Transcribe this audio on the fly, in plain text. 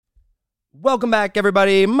Welcome back,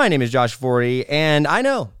 everybody. My name is Josh Forty, and I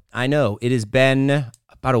know, it has been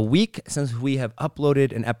about a week since we have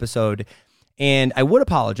uploaded an episode, and I would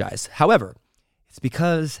apologize. However, it's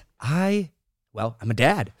because I'm a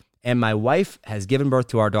dad, and my wife has given birth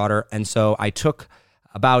to our daughter, and so I took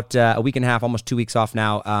about a week and a half, almost 2 weeks off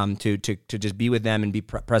now, to just be with them and be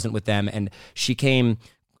present with them, and she came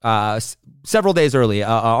several days early,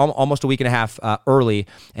 almost a week and a half early,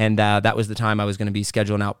 and that was the time I was going to be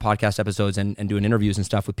scheduling out podcast episodes and doing interviews and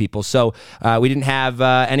stuff with people. So we didn't have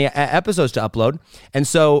any episodes to upload, and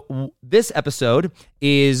so this episode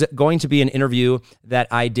is going to be an interview that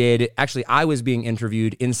I did. Actually, I was being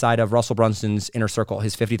interviewed inside of Russell Brunson's Inner Circle,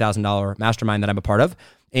 his $50,000 mastermind that I'm a part of.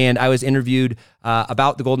 And I was interviewed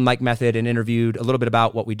about the Golden Mike Method and interviewed a little bit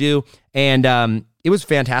about what we do. And it was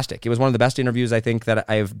fantastic. It was one of the best interviews I think that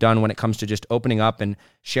I've done when it comes to just opening up and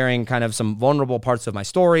sharing kind of some vulnerable parts of my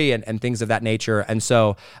story and things of that nature. And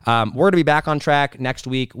so we're going to be back on track next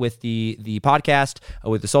week with the podcast,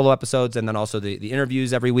 with the solo episodes, and then also the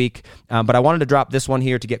interviews every week. But I wanted to drop this one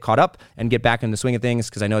here to get caught up and get back in the swing of things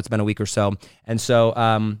because I know it's been a week or so. And so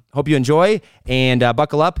hope you enjoy and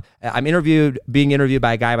buckle up. I'm being interviewed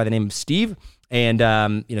by a guy by the name of Steve.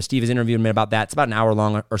 And, Steve is interviewing me about that. It's about an hour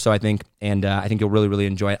long or so, I think. And I think you'll really, really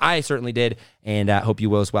enjoy it. I certainly did. And I hope you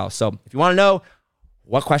will as well. So if you want to know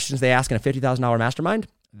what questions they ask in a $50,000 mastermind,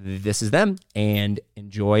 this is them. And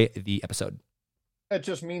enjoy the episode. That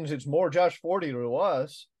just means it's more Josh Forty to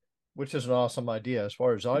us, which is an awesome idea as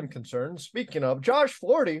far as I'm concerned. Speaking of Josh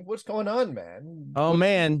Forty, what's going on, man? Oh,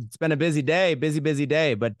 man, it's been a busy day, busy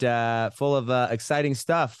day, but full of exciting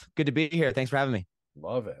stuff. Good to be here. Thanks for having me.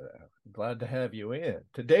 Love it. Glad to have you in.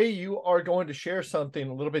 Today, you are going to share something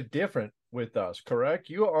a little bit different with us, correct?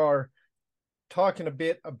 You are talking a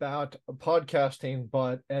bit about podcasting,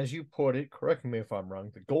 but as you put it, correct me if I'm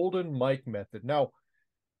wrong, the Golden Mike Method. Now,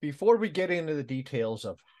 before we get into the details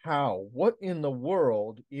of what in the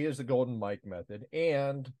world is the Golden Mike Method,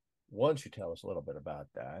 and once you tell us a little bit about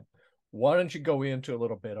that, why don't you go into a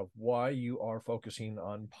little bit of why you are focusing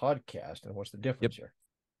on podcast and what's the difference here?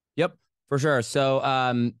 Yep. For sure.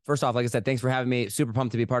 So first off, like I said, thanks for having me. Super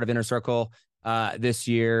pumped to be part of Inner Circle this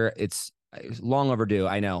year. It's long overdue.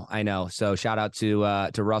 I know. So shout out to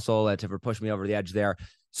Russell for pushing me over the edge there.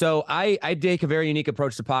 So I take a very unique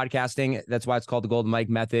approach to podcasting. That's why it's called the Golden Mike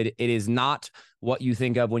Method. It is not what you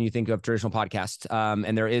think of when you think of traditional podcasts.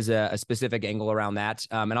 And there is a specific angle around that.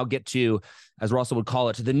 And I'll get to, as Russell would call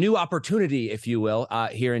it, the new opportunity, if you will,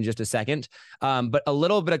 here in just a second. But a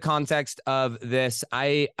little bit of context of this.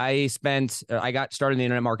 I got started in the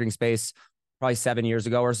internet marketing space probably 7 years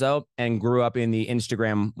ago or so and grew up in the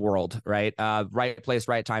Instagram world, right? Right place,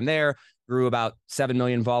 right time there. Grew about 7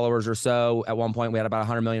 million followers or so. At one point, we had about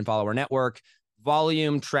 100 million follower network.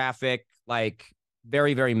 Volume, traffic, like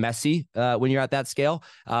very, very messy when you're at that scale.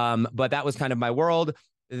 But that was kind of my world.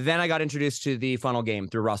 Then I got introduced to the funnel game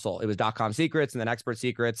through Russell. It was .com secrets and then expert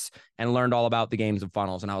secrets and learned all about the games of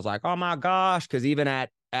funnels. And I was like, oh my gosh, because even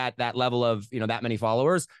at that level of, that many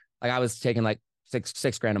followers, like I was taking like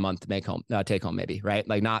six grand a month to take home maybe, right?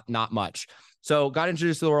 Like not much. So got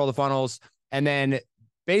introduced to the world of funnels and then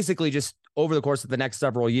basically just over the course of the next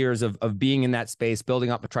several years of being in that space, building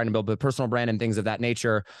up, trying to build a personal brand and things of that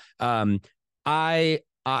nature. I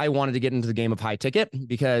wanted to get into the game of high ticket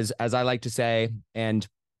because as I like to say, and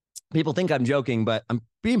people think I'm joking, but I'm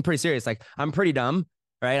being pretty serious. Like I'm pretty dumb,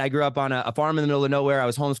 right? I grew up on a farm in the middle of nowhere. I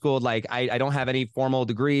was homeschooled. Like I don't have any formal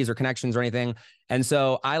degrees or connections or anything. And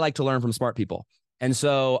so I like to learn from smart people. And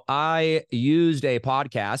so I used a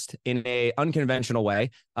podcast in a unconventional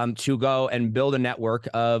way to go and build a network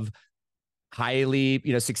of highly,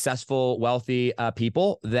 successful, wealthy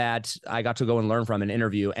people that I got to go and learn from and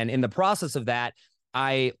interview. And in the process of that,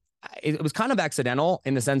 it was kind of accidental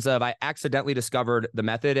in the sense of I accidentally discovered the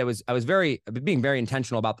method. I was being very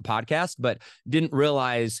intentional about the podcast, but didn't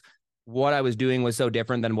realize what I was doing was so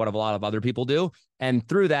different than what a lot of other people do. And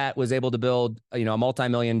through that was able to build, a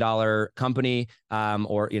multi-million-dollar company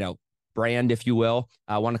or brand, if you will.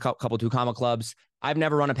 Won a couple 2 comma clubs. I've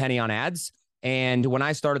never run a penny on ads. And when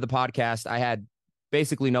I started the podcast, I had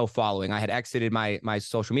basically no following. I had exited my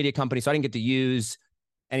social media company, so I didn't get to use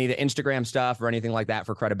any of the Instagram stuff or anything like that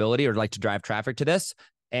for credibility or like to drive traffic to this.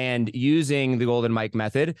 And using the Golden Mike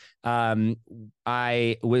Method,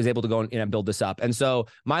 I was able to go and build this up. And so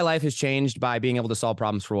my life has changed by being able to solve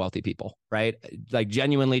problems for wealthy people, right? Like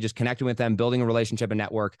genuinely just connecting with them, building a relationship and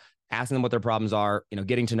network, asking them what their problems are,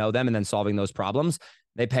 getting to know them and then solving those problems.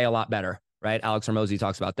 They pay a lot better. Right? Alex Hormozi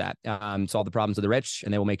talks about that. Solve the problems of the rich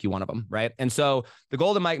and they will make you one of them. Right. And so the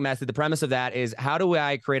Golden Mike Method, the premise of that is how do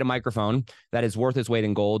I create a microphone that is worth its weight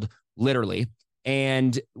in gold, literally,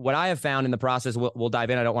 And what I have found in the process, we'll dive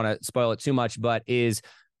in. I don't want to spoil it too much, but is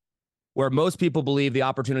where most people believe the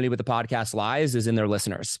opportunity with the podcast lies is in their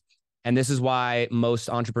listeners. And this is why most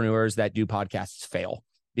entrepreneurs that do podcasts fail,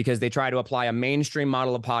 because they try to apply a mainstream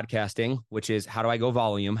model of podcasting, which is how do I go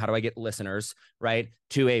volume? How do I get listeners, right?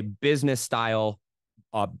 To a business style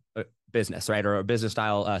business, right? Or a business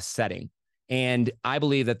style setting. And I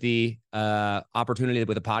believe that the opportunity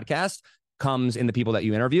with a podcast comes in the people that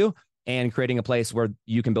you interview and creating a place where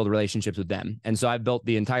you can build relationships with them. And so I've built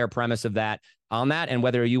the entire premise of that on that. And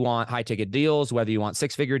whether you want high ticket deals, whether you want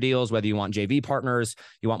 6-figure deals, whether you want JV partners,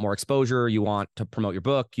 you want more exposure, you want to promote your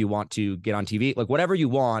book, you want to get on TV, like whatever you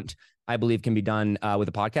want, I believe can be done with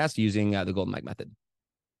a podcast using the Golden Mike method.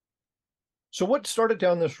 So what started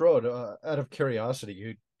down this road out of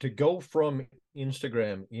curiosity, to go from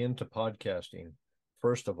Instagram into podcasting?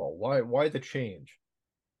 First of all, why the change?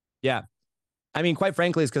 Yeah. I mean, quite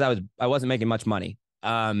frankly, it's because I wasn't making much money.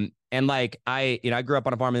 And like I grew up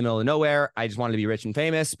on a farm in the middle of nowhere. I just wanted to be rich and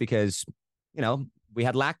famous because, we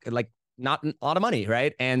had not a lot of money,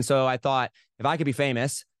 right? And so I thought if I could be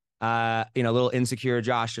famous, a little insecure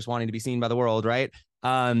Josh just wanting to be seen by the world, right?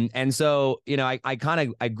 And so,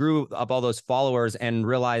 I grew up all those followers and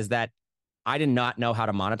realized that I did not know how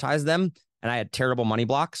to monetize them, and I had terrible money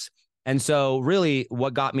blocks. And so really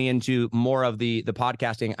what got me into more of the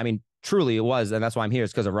podcasting, I mean, truly it was, and that's why I'm here,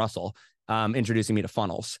 is because of Russell introducing me to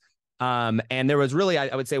funnels. And there was really,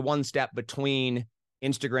 I would say, one step between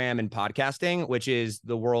Instagram and podcasting, which is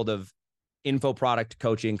the world of info product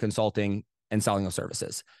coaching, consulting, and selling those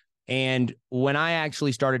services. And when I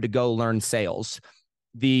actually started to go learn sales,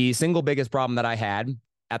 the single biggest problem that I had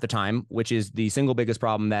at the time, which is the single biggest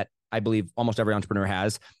problem that I believe almost every entrepreneur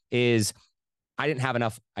has, is I didn't have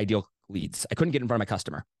enough ideal leads. I couldn't get in front of my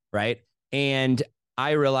customer, right? And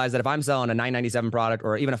I realized that if I'm selling a $997 product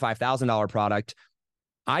or even a $5,000 product,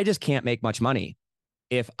 I just can't make much money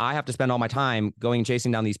if I have to spend all my time going and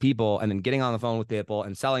chasing down these people and then getting on the phone with people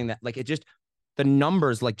and selling that. Like, the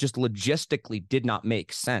numbers just logistically did not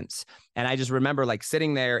make sense. And I just remember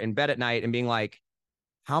sitting there in bed at night and being like,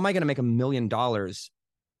 how am I going to make $1 million?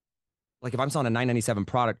 Like if I'm selling a $997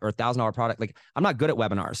 product or $1,000 product, I'm not good at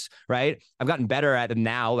webinars, right? I've gotten better at them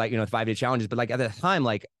now, 5-day challenges, but at the time,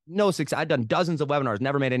 no success. I'd done dozens of webinars,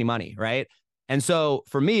 never made any money, right? And so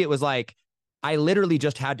for me, it was I literally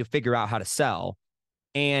just had to figure out how to sell.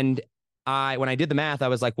 And when I did the math, I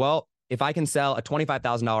was like, well, if I can sell a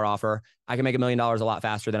 $25,000 offer, I can make $1 million a lot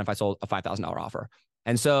faster than if I sold a $5,000 offer.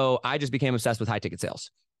 And so I just became obsessed with high ticket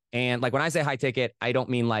sales. And when I say high ticket, I don't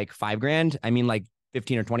mean $5,000. I mean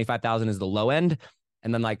 15 or 25,000 is the low end.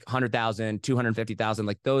 And then 100,000,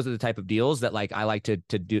 250,000, those are the type of deals that I like to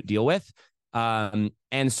deal with. And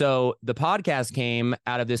so the podcast came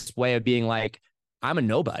out of this way of being I'm a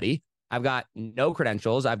nobody. I've got no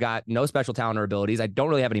credentials. I've got no special talent or abilities. I don't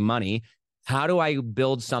really have any money. How do I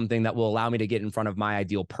build something that will allow me to get in front of my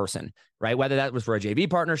ideal person, right? Whether that was for a JV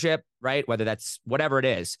partnership, right? Whether that's whatever it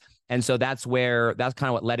is. And so that's kind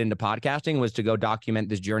of what led into podcasting, was to go document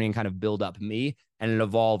this journey and kind of build up me. And it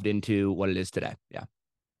evolved into what it is today. Yeah.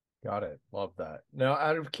 Got it. Love that. Now,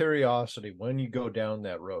 out of curiosity, when you go down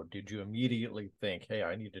that road, did you immediately think, hey,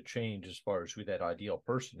 I need to change as far as who that ideal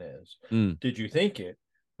person is? Did you think it?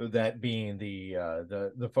 That being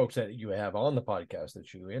the folks that you have on the podcast,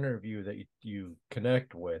 that you interview, that you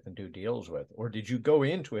connect with and do deals with, or did you go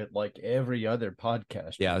into it like every other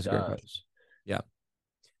podcast? Yeah, that's a great question.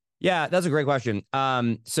 Yeah, that's a great question.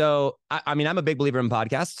 So I mean, I'm a big believer in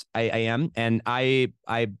podcasts. I am, and I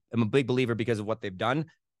am a big believer because of what they've done.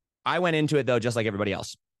 I went into it though, just like everybody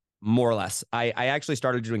else, more or less. I actually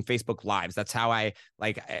started doing Facebook Lives. That's how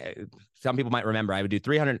some people might remember, I would do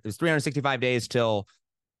 365 days till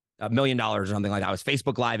 $1 million or something like that. I was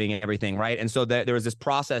Facebook living everything, right? And so there was this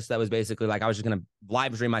process that was basically I was just going to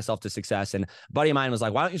live stream myself to success. And a buddy of mine was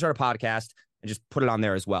like, why don't you start a podcast and just put it on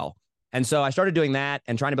there as well? And so I started doing that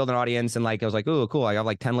and trying to build an audience. And I was like, oh, cool. I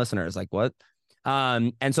have 10 listeners. What?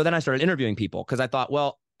 And so then I started interviewing people because I thought,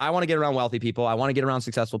 well, I want to get around wealthy people. I want to get around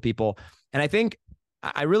successful people. And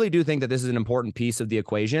I really do think that this is an important piece of the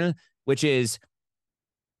equation, which is,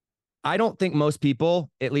 I don't think most people,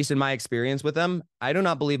 at least in my experience with them, I do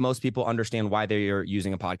not believe most people understand why they're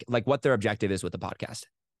using a podcast, what their objective is with the podcast.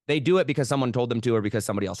 They do it because someone told them to, or because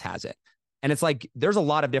somebody else has it. And it's there's a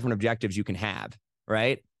lot of different objectives you can have,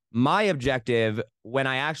 right? My objective when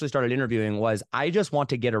I actually started interviewing was, I just want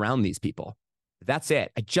to get around these people. That's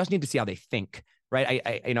it. I just need to see how they think, right?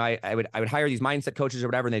 I would hire these mindset coaches or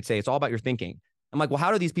whatever, and they'd say, it's all about your thinking. I'm like, well,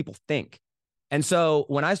 how do these people think? And so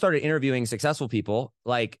when I started interviewing successful people,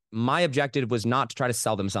 my objective was not to try to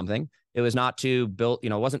sell them something. It was not to build, it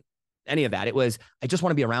wasn't any of that. It was, I just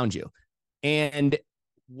want to be around you. And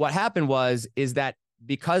what happened is that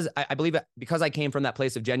because I believe because I came from that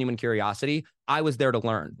place of genuine curiosity, I was there to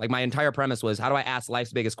learn. Like my entire premise was, how do I ask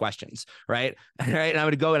life's biggest questions? Right. Right. And I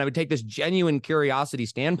would go and I would take this genuine curiosity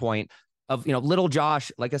standpoint of, little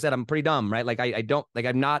Josh. Like I said, I'm pretty dumb, right? Like I don't, like,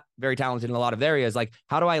 I'm not very talented in a lot of areas. Like,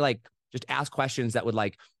 how do I like just ask questions that would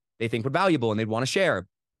like, they think were valuable and they'd want to share?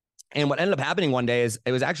 And what ended up happening one day is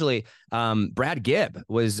it was actually Brad Gibb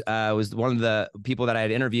was one of the people that I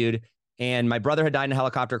had interviewed. And my brother had died in a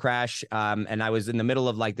helicopter crash. And I was in the middle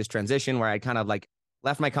of like this transition where I kind of like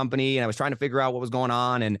left my company and I was trying to figure out what was going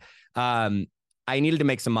on. And I needed to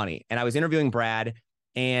make some money. And I was interviewing Brad.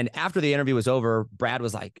 And after the interview was over, Brad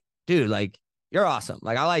was like, dude, like, you're awesome.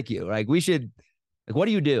 Like, I like you. Like, we should, like, what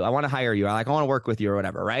do you do? I want to hire you. I want to work with you or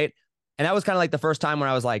whatever. Right. And that was kind of like the first time when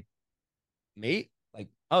I was like, me? Like,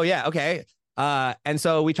 oh yeah, okay. And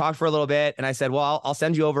so we talked for a little bit and I said, well, I'll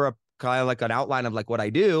send you over a kind of like an outline of like what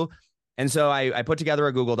I do. And so I put together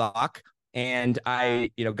a Google Doc and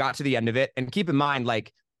I, got to the end of it. And keep in mind,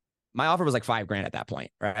 like my offer was like $5,000 at that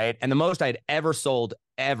point. Right. And the most I'd ever sold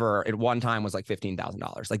ever at one time was like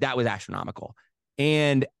 $15,000. Like that was astronomical.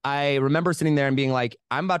 And I remember sitting there and being like,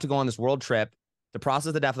 I'm about to go on this world trip to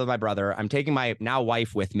process the death of my brother. I'm taking my now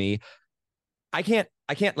wife with me. I can't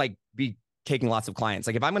like be taking lots of clients.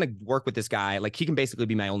 Like if I'm going to work with this guy, like he can basically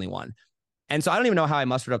be my only one. And so I don't even know how I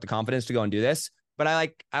mustered up the confidence to go and do this. But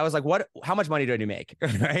I was like, how much money do I need to make?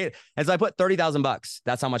 Right. And so I put $30,000.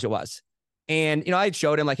 That's how much it was. And, I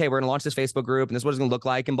showed him like, hey, we're going to launch this Facebook group and this is what it's going to look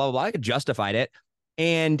like and blah, blah, blah. I justified it.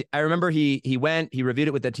 And I remember he reviewed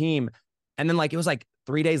it with the team. And then like, it was like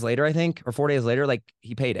 3 days later, I think, or 4 days later, like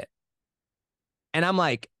he paid it. And I'm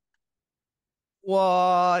like,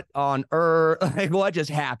 what on earth? Like what just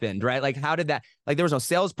happened? Right. Like how did that, like there was no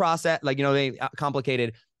sales process, like, they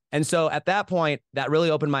complicated. And so at that point, that really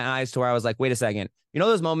opened my eyes to where I was like, wait a second,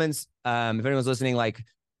 those moments, if anyone's listening, like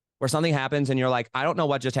where something happens and you're like, I don't know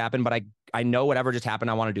what just happened, but I know whatever just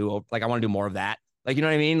happened, I want to do, like, I want to do more of that. Like, you know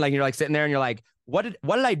what I mean? Like you're like sitting there and you're like, what did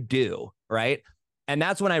I do? Right. And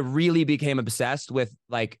that's when I really became obsessed with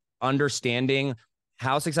like understanding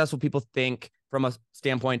how successful people think from a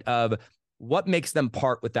standpoint of what makes them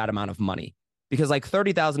part with that amount of money. Because like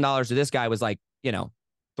 $30,000 to this guy was like, $3,000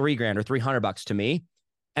 or $300 to me.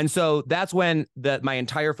 And so that's when my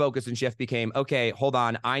entire focus and shift became, okay, hold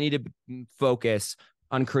on. I need to focus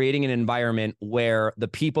on creating an environment where the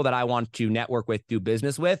people that I want to network with, do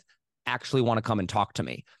business with, actually want to come and talk to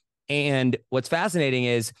me. And what's fascinating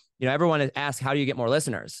is, everyone asks, how do you get more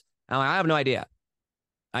listeners? And I'm like, I have no idea.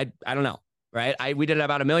 I don't know. Right. We did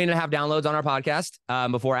about 1.5 million downloads on our podcast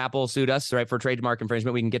before Apple sued us, right, for trademark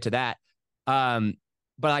infringement. We can get to that. But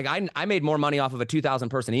like I made more money off of a 2,000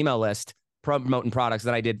 person email list promoting products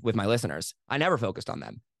than I did with my listeners. I never focused on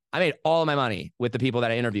them. I made all of my money with the people that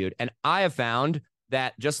I interviewed. And I have found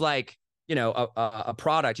that just like, a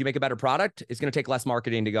product, you make a better product, it's going to take less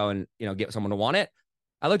marketing to go and, get someone to want it.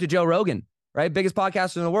 I looked at Joe Rogan, right? Biggest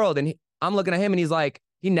podcaster in the world. And I'm looking at him and he's like,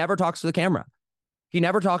 he never talks to the camera. He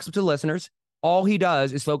never talks to the listeners. All he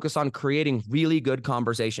does is focus on creating really good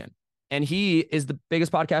conversation. And he is the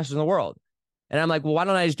biggest podcaster in the world. And I'm like, well, why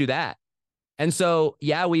don't I just do that? And so,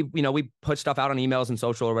 yeah, we put stuff out on emails and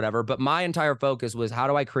social or whatever, but my entire focus was, how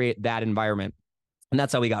do I create that environment? And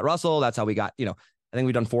that's how we got Russell. That's how we got, I think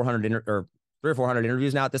we've done 400 or 300 or 400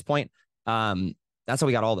 interviews now at this point. That's how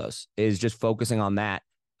we got all those, is just focusing on that.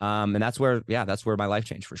 And that's where my life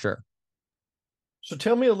changed for sure. So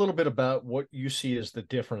tell me a little bit about what you see as the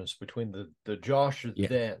difference between the Josh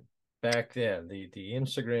back then, the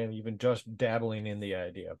Instagram, even just dabbling in the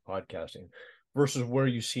idea of podcasting, versus where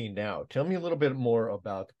you see now. Tell me a little bit more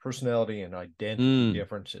about the personality and identity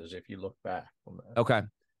differences if you look back from that. Okay.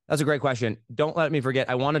 That's a great question. Don't let me forget.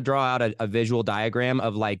 I want to draw out a visual diagram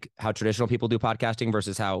of like how traditional people do podcasting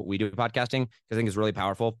versus how we do podcasting, because I think it's really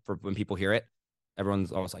powerful for when people hear it.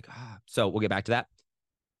 Everyone's always like, so we'll get back to that.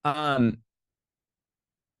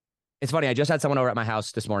 It's funny. I just had someone over at my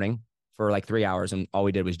house this morning for like 3 hours and all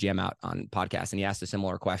we did was jam out on podcasts. And he asked a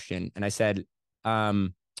similar question. And I said,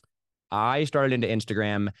 I started into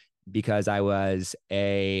Instagram because I was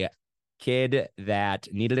a kid that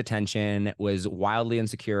needed attention, was wildly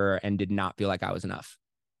insecure, and did not feel like I was enough.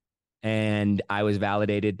 And I was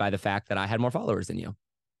validated by the fact that I had more followers than you,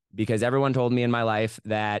 because everyone told me in my life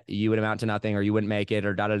that you would amount to nothing or you wouldn't make it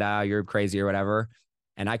or you're crazy or whatever.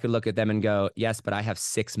 And I could look at them and go, yes, but I have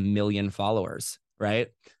 6 million followers, right?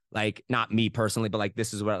 Like, not me personally, but like,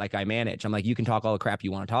 this is what like I manage. I'm like, you can talk all the crap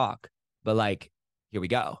you want to talk, but like, here we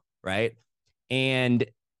go. Right. And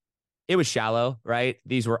it was shallow, right?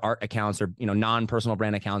 These were art accounts or, non-personal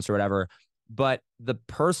brand accounts or whatever. But the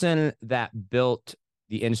person that built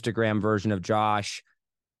the Instagram version of Josh,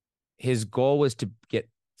 his goal was to get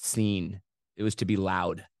seen. It was to be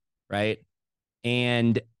loud, right?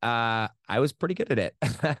 And I was pretty good at it.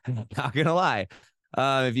 Not gonna lie.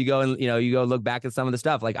 If you go and you go look back at some of the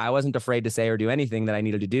stuff, like I wasn't afraid to say or do anything that I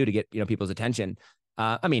needed to do to get people's attention.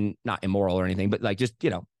 I mean, not immoral or anything, but like just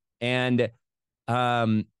And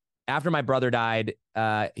um, after my brother died,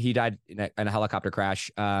 he died in a helicopter crash,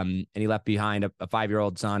 and he left behind a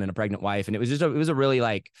 5-year-old son and a pregnant wife, and it was a really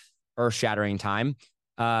like earth shattering time.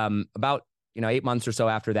 About 8 months or so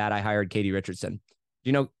after that, I hired Katie Richardson.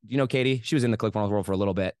 Do you know Katie? She was in the ClickFunnels world for a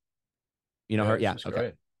little bit. You know her? Yeah. Okay.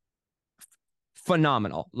 Great.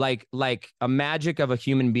 Phenomenal. Like a magic of a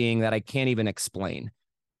human being that I can't even explain.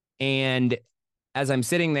 And as I'm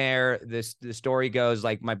sitting there, the story goes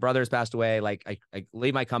like my brother's passed away. Like I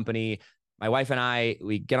leave my company. My wife and I,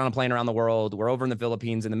 we get on a plane around the world. We're over in the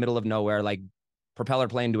Philippines in the middle of nowhere, like propeller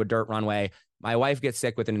plane to a dirt runway. My wife gets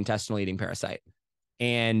sick with an intestinal eating parasite.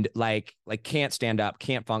 And like can't stand up,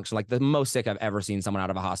 can't function, like the most sick I've ever seen someone out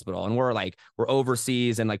of a hospital. And we're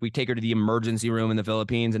overseas, and like we take her to the emergency room in the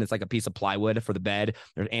Philippines, and it's like a piece of plywood for the bed.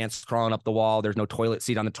 There's ants crawling up the wall. There's no toilet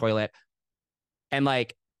seat on the toilet. And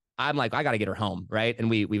like, I'm like, I got to get her home. Right. And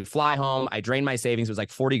we fly home. I drained my savings. It was like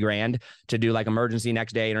 40 grand to do like emergency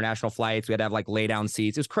next day, international flights. We had to have like lay down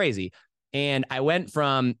seats. It was crazy. And I went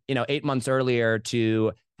from, 8 months earlier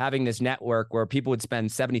to having this network where people would spend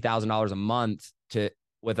 $70,000 a month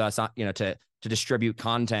with us, to distribute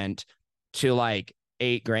content, to like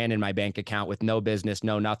 8 grand in my bank account with no business,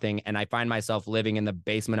 no nothing. And I find myself living in the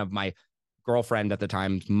basement of my girlfriend at the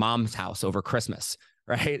time's mom's house over Christmas.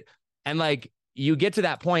 Right. And like, you get to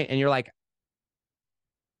that point and you're like,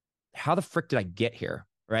 how the frick did I get here?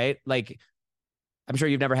 Right. Like, I'm sure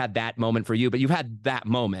you've never had that moment for you, but you've had that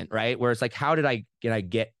moment, right? Where it's like, how did I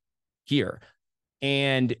get here?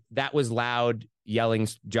 And that was loud, yelling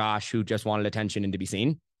Josh, who just wanted attention and to be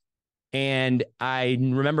seen. And I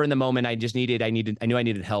remember in the moment, I knew I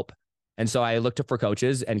needed help. And so I looked up for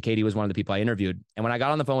coaches, and Katie was one of the people I interviewed. And when I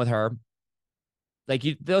got on the phone with her, like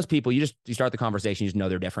those people, you start the conversation, you just know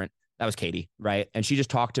they're different. That was Katie, right? And she just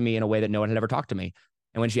talked to me in a way that no one had ever talked to me.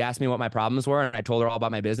 And when she asked me what my problems were, and I told her all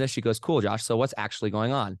about my business, she goes, "Cool, Josh. So what's actually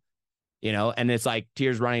going on?" And it's like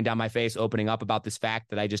tears running down my face, opening up about this fact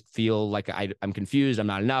that I just feel like I'm confused. I'm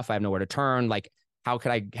not enough. I have nowhere to turn. Like, how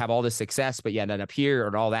could I have all this success, but yet end up here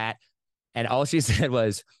or all that? And all she said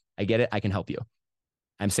was, "I get it. I can help you.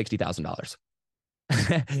 I'm $60,000."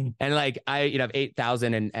 And like, I, have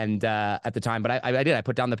 8,000 and at the time, but I did, I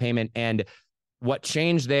put down the payment. And what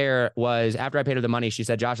changed there was after I paid her the money, she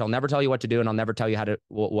said, "Josh, I'll never tell you what to do. And I'll never tell you how to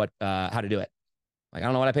do it." Like, I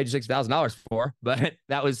don't know what I paid you $60,000 for, but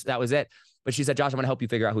that was it. But she said, "Josh, I'm going to help you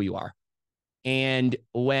figure out who you are." And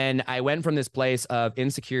when I went from this place of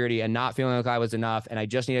insecurity and not feeling like I was enough, and I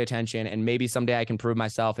just needed attention, and maybe someday I can prove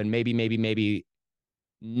myself, and maybe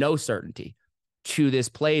no certainty, to this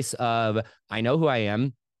place of, I know who I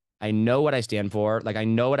am. I know what I stand for. Like, I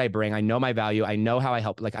know what I bring. I know my value. I know how I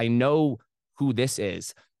help. Like, I know who this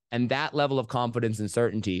is. And that level of confidence and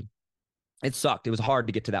certainty, it sucked. It was hard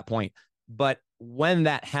to get to that point. But when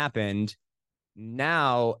that happened,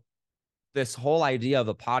 now this whole idea of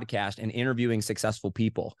a podcast and interviewing successful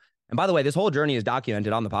people. And by the way, this whole journey is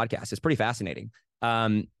documented on the podcast. It's pretty fascinating.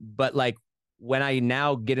 But like, when I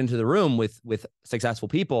now get into the room with successful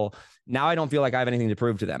people, now I don't feel like I have anything to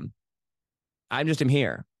prove to them. I'm just am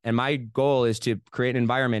here. And my goal is to create an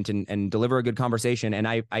environment and deliver a good conversation. And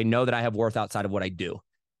I know that I have worth outside of what I do.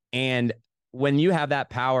 And when you have that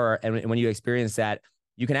power and when you experience that,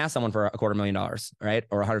 you can ask someone for $250,000, right?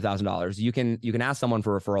 Or $100,000. You can ask someone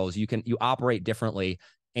for referrals. You operate differently,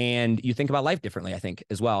 and you think about life differently, I think,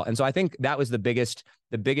 as well. And so I think that was the biggest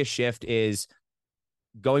shift, is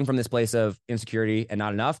going from this place of insecurity and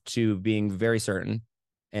not enough to being very certain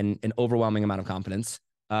and an overwhelming amount of confidence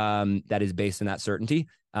that is based in that certainty,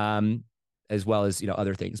 as well as,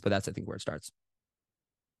 other things. But that's, I think, where it starts.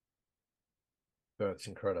 That's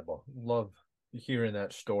incredible. Love hearing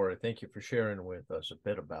that story. Thank you for sharing with us a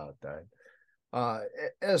bit about that.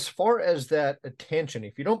 As far as that attention,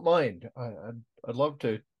 if you don't mind, I'd love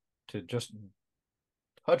to just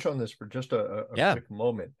touch on this for just a quick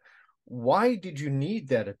moment. Why did you need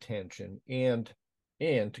that attention? And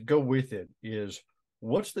to go with it is,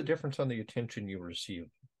 what's the difference on the attention you receive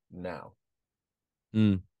now?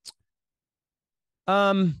 I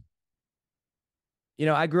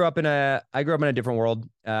grew up in a different world.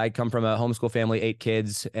 I come from a homeschool family, 8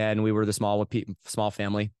 kids, and we were the small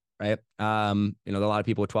family, right? A lot of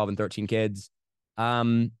people with 12 and 13 kids.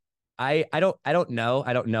 I don't know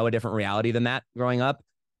a different reality than that growing up.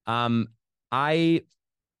 I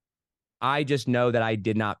just know that I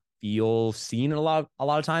did not feel seen a lot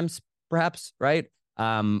of times, perhaps, right?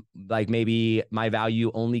 Like maybe my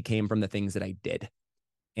value only came from the things that I did.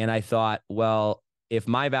 And I thought, well, if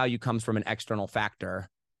my value comes from an external factor,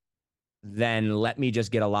 then let me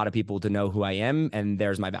just get a lot of people to know who I am, and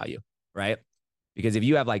there's my value, right? Because if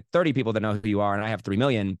you have like 30 people that know who you are and I have 3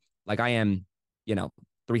 million, like I am,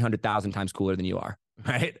 300,000 times cooler than you are,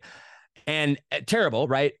 right? And terrible,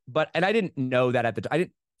 right? And I didn't know that at the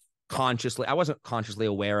time. I wasn't consciously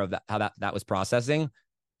aware of how that was processing.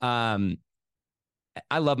 Um,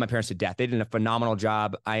 I love my parents to death. They did a phenomenal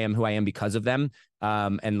job. I am who I am because of them.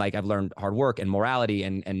 And like I've learned hard work and morality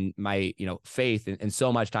and my, faith and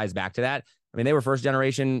so much ties back to that. I mean, they were first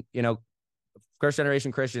generation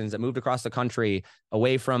Christians that moved across the country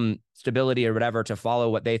away from stability or whatever to follow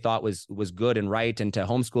what they thought was good and right, and to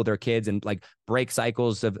homeschool their kids and like break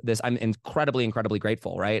cycles of this. I'm incredibly, incredibly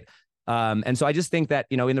grateful. Right. And so I just think that,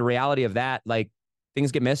 in the reality of that, like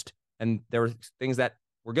things get missed, and there were things that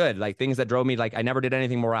were good, like things that drove me. Like I never did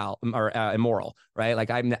anything moral or immoral, right?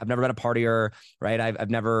 Like I've never been a partier, right? I've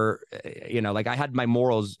never, like I had my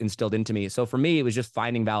morals instilled into me. So for me, it was just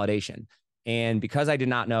finding validation. And because I did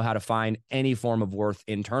not know how to find any form of worth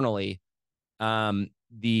internally,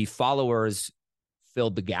 the followers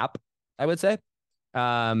filled the gap, I would say,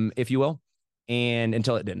 if you will, and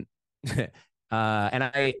until it didn't. And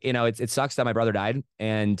I, it sucks that my brother died,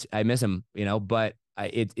 and I miss him, but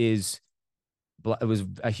it was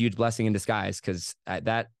a huge blessing in disguise, because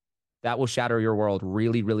that will shatter your world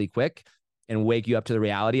really, really quick and wake you up to the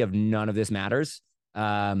reality of none of this matters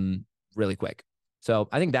really quick. So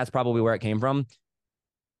I think that's probably where it came from.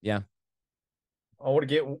 Yeah. I want to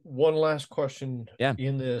get one last question Yeah.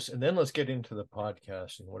 in this, and then let's get into the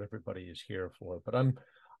podcast and what everybody is here for. But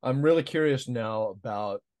I'm really curious now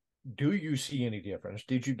about, do you see any difference?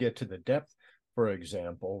 Did you get to the depth, for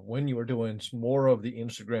example, when you were doing more of the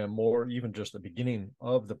Instagram, more even just the beginning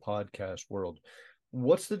of the podcast world?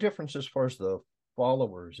 What's the difference as far as the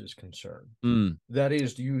followers is concerned? That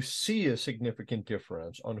is, do you see a significant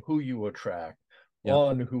difference on who you attract,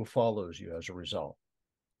 on who follows you as a result?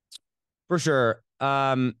 For sure.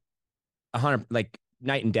 100, like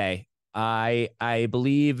night and day. I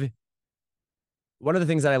believe one of the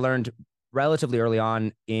things that I learned relatively early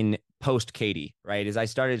on in post Katie, right, is I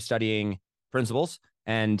started studying principles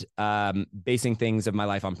and basing things of my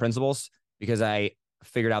life on principles, because I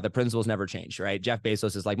figured out that principles never change, right? Jeff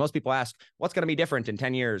Bezos is like, most people ask, what's going to be different in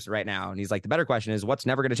 10 years right now? And he's like, the better question is, what's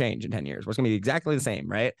never going to change in 10 years? What's going to be exactly the same,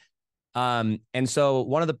 right? And so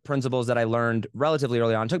one of the principles that I learned relatively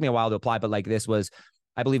early on, took me a while to apply, but like this was,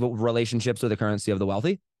 I believe relationships are the currency of the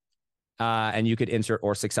wealthy. And you could insert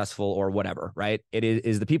or successful or whatever, right? It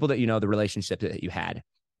is the people that the relationship that you had.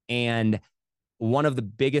 And one of the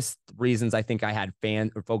biggest reasons I think I had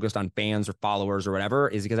fans or focused on fans or followers or whatever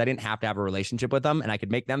is because I didn't have to have a relationship with them, and I could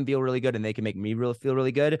make them feel really good, and they can make me feel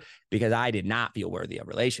really good, because I did not feel worthy of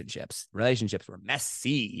relationships. Relationships were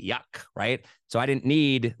messy, yuck, right? So I didn't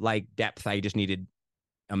need like depth. I just needed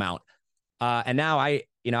amount. And now I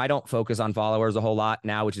don't focus on followers a whole lot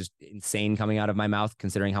now, which is insane coming out of my mouth,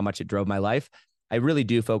 considering how much it drove my life. I really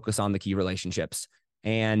do focus on the key relationships.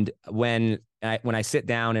 And when I sit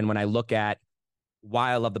down and when I look at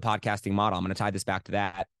why I love the podcasting model, I'm going to tie this back to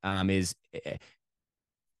that, is it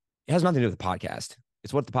has nothing to do with the podcast.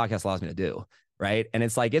 It's what the podcast allows me to do, right? And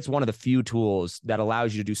it's like, it's one of the few tools that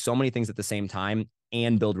allows you to do so many things at the same time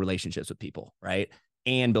and build relationships with people, right?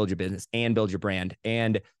 And build your business and build your brand.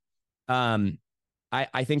 And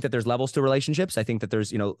I think that there's levels to relationships. I think that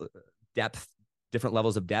there's, depth, different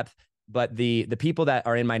levels of depth. But the people that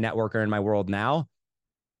are in my network or in my world now,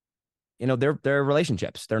 they're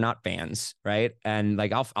relationships. They're not fans, right? And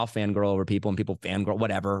like I'll fangirl over people, and people fangirl,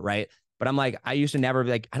 whatever, right? But I'm like, I used to never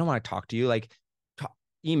be like, I don't want to talk to you. Like,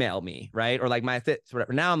 email me, right? Or like my fits,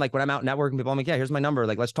 whatever. Now I'm like, when I'm out networking people, I'm like, yeah, here's my number.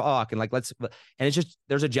 Like, let's talk. And like, and it's just,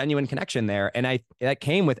 there's a genuine connection there. And that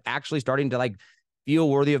came with actually starting to like feel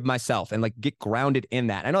worthy of myself and like get grounded in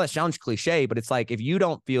that. I know that sounds cliche, but it's like, if you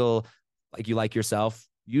don't feel like you like yourself,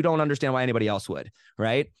 you don't understand why anybody else would,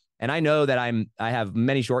 right? And I know that I have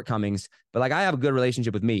many shortcomings, but like I have a good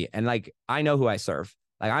relationship with me, and like I know who I serve.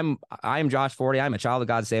 Like I'm Josh 40. I'm a child of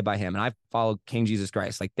God saved by him, and I follow King Jesus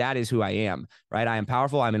Christ. Like that is who I am, right? I am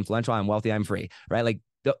powerful. I'm influential. I'm wealthy. I'm free, right? Like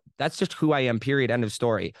that's just who I am. Period. End of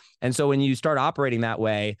story. And so when you start operating that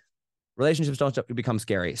way, relationships don't become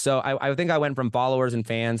scary. So I think I went from followers and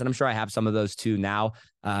fans, and I'm sure I have some of those too now.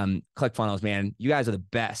 ClickFunnels, man, you guys are the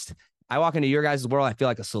best. I walk into your guys' world, I feel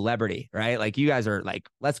like a celebrity, right? Like you guys are like,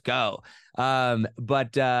 let's go. Yeah,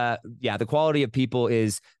 the quality of people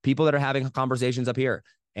is people that are having conversations up here.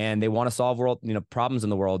 and they want to solve world, problems in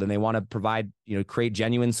the world, and they want to provide, create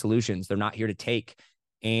genuine solutions. They're not here to take.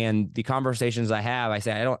 And the conversations I have, I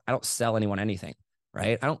say, I don't sell anyone anything,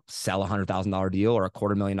 right? I don't sell $100,000 deal or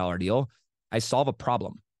 $250,000 deal. I solve a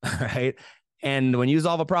problem, right? And when you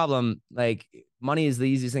solve a problem, like, money is the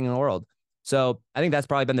easiest thing in the world. So I think that's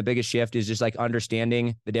probably been the biggest shift, is just like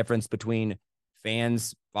understanding the difference between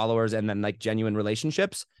fans, followers, and then like genuine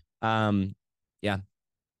relationships. Yeah.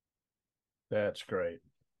 That's great.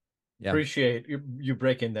 Yeah. Appreciate you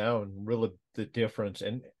breaking down really the difference.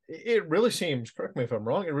 And it really seems, correct me if I'm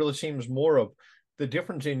wrong, it really seems more of the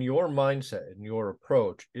difference in your mindset and your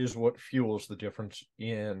approach is what fuels the difference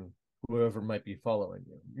in whoever might be following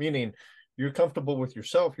you. Meaning you're comfortable with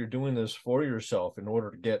yourself, you're doing this for yourself in order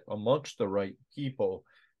to get amongst the right people.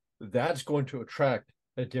 That's going to attract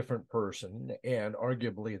a different person and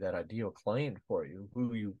arguably that ideal client for you,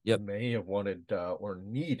 who you may have wanted or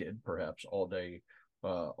needed perhaps all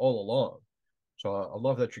along. So I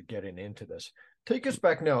love that you're getting into this. Take us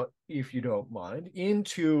back now, if you don't mind,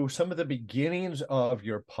 into some of the beginnings of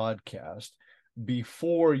your podcast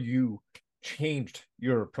before you changed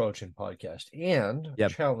your approach in podcast, and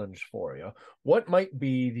challenge for you. What might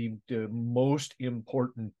be the most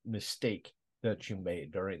important mistake that you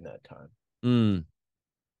made during that time?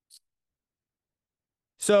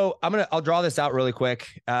 So I'll draw this out really quick.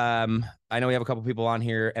 I know we have a couple people on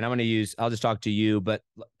here, and I'll just talk to you, but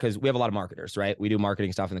because we have a lot of marketers, right? We do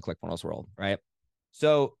marketing stuff in the ClickFunnels world, right?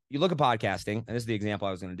 So you look at podcasting, and this is the example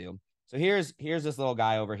I was going to do. So here's this little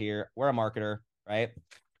guy over here. We're a marketer, right?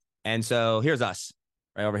 And so here's us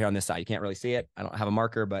right over here on this side. You can't really see it. I don't have a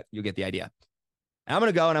marker, but you'll get the idea. And I'm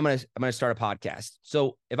going to go and I'm going to start a podcast.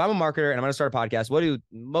 So if I'm a marketer and I'm going to start a podcast, what do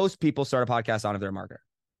most people start a podcast on if they're a marketer?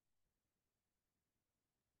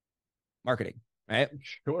 Marketing, right?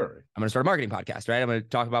 Sure. I'm going to start a marketing podcast, right? I'm going to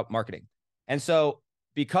talk about marketing. And so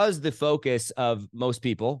because the focus of most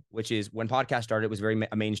people, which is when podcast started, it was very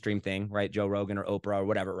a mainstream thing, right? Joe Rogan or Oprah or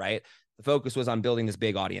whatever, right? The focus was on building this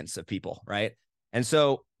big audience of people, right? And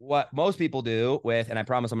so what most people do with, and I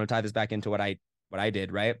promise I'm going to tie this back into what I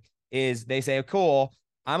did, right? Is they say, cool,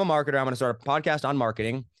 I'm a marketer. I'm going to start a podcast on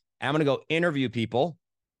marketing. And I'm going to go interview people,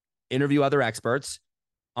 interview other experts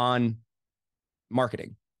on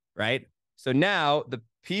marketing, right? So now the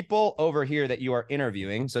people over here that you are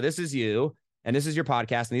interviewing, so this is you, and this is your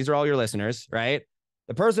podcast, and these are all your listeners, right?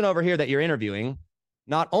 The person over here that you're interviewing,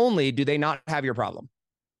 not only do they not have your problem,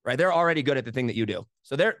 right? They're already good at the thing that you do.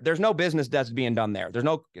 So there's no business that's being done there. There's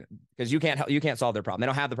no, because you can't solve their problem. They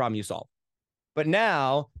don't have the problem you solve. But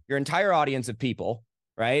now your entire audience of people,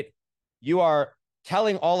 right? You are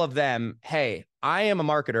telling all of them, hey, I am a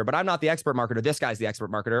marketer, but I'm not the expert marketer. This guy's the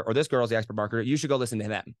expert marketer, or this girl's the expert marketer. You should go listen to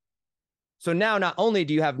them. So now not only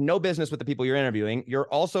do you have no business with the people you're interviewing, you're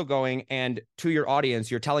also going and to your audience,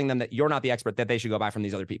 you're telling them that you're not the expert, that they should go buy from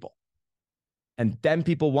these other people. And then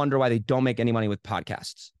people wonder why they don't make any money with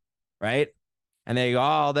podcasts, right? And they go,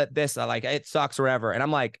 oh, like, it sucks or whatever. And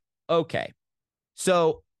I'm like, okay.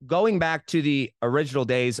 So going back to the original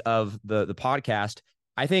days of the podcast,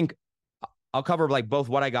 I think I'll cover like both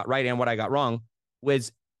what I got right and what I got wrong.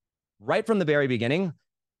 Was right from the very beginning,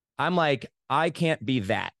 I'm like, I can't be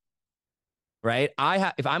that, right?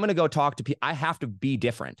 If I'm going to go talk to people, I have to be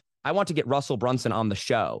different. I want to get Russell Brunson on the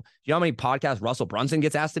show. Do you know how many podcasts Russell Brunson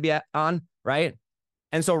gets asked to be on, right?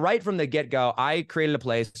 And so right from the get-go, I created a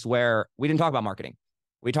place where we didn't talk about marketing.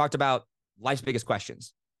 We talked about life's biggest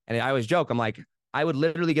questions. And I always joke, I'm like, I would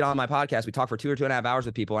literally get on my podcast. We talk for 2 or 2.5 hours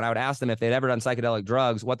with people. And I would ask them if they'd ever done psychedelic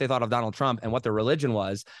drugs, what they thought of Donald Trump, and what their religion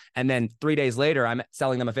was. And then 3 days later, I'm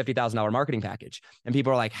selling them a $50,000 marketing package. And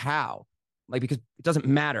people are like, how? Like, because it doesn't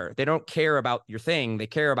matter. They don't care about your thing. They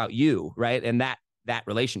care about you, right? And that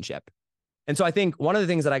relationship. And so I think one of the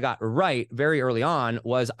things that I got right very early on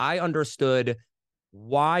was I understood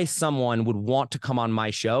why someone would want to come on my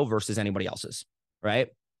show versus anybody else's, right?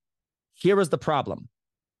 Here was the problem.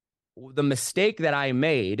 The mistake that I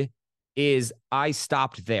made is I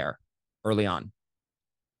stopped there early on.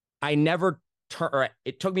 I never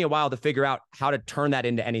it took me a while to figure out how to turn that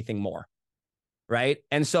into anything more, right?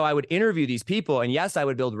 And so I would interview these people, and yes, I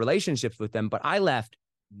would build relationships with them, but I left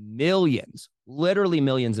millions, literally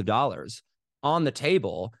millions of dollars on the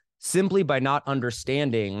table simply by not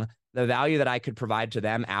understanding the value that I could provide to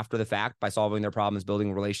them after the fact by solving their problems,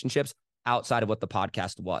 building relationships outside of what the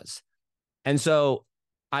podcast was. And so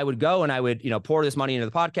I would go and I would, pour this money into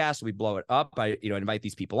the podcast. We blow it up. I, invite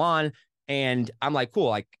these people on, and I'm like, cool.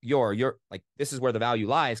 Like you're like, this is where the value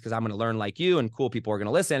lies, because I'm going to learn like you, and cool people are going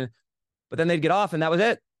to listen. But then they'd get off, and that was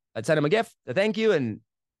it. I'd send them a gift, a thank you, and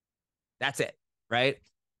that's it. Right.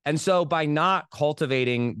 And so by not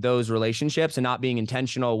cultivating those relationships and not being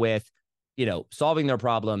intentional with, solving their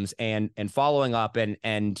problems and following up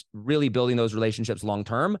and really building those relationships long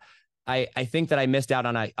term, I think that I missed out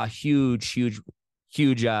on a huge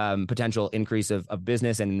potential increase of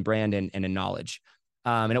business and brand and in knowledge.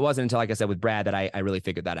 And it wasn't until, like I said, with Brad that I really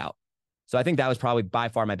figured that out. So I think that was probably by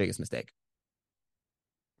far my biggest mistake.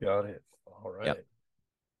 Got it. All right. Yep.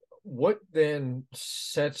 What then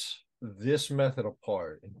sets this method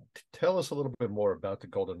apart? And tell us a little bit more about the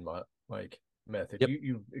Golden Mike method. Yep.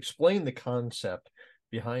 You explained the concept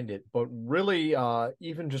behind it, but really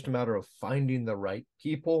even just a matter of finding the right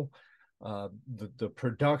people, the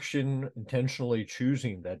production, intentionally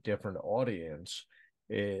choosing that different audience,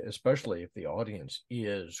 especially if the audience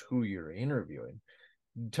is who you're interviewing.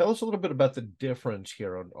 Tell us a little bit about the difference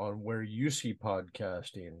here on where you see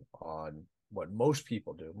podcasting on what most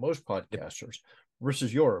people do, most podcasters,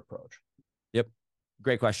 versus your approach. Yep.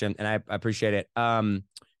 Great question. And I appreciate it.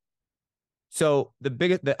 So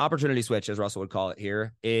the opportunity switch, as Russell would call it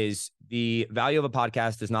here, is the value of a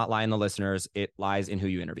podcast does not lie in the listeners. It lies in who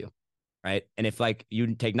you interview. Right. And if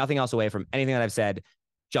you take nothing else away from anything that I've said,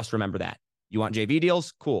 just remember that. You want JV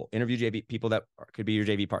deals? Cool. Interview JV people that could be your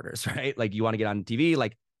JV partners, right? You want to get on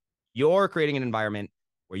TV, you're creating an environment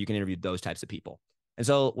where you can interview those types of people. And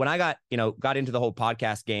so when I got into the whole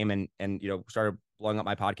podcast game and started blowing up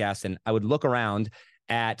my podcast, and I would look around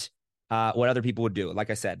at what other people would do. Like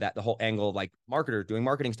I said, that the whole angle of marketer doing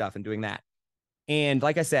marketing stuff and doing that. And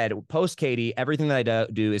like I said, post Katie, everything that I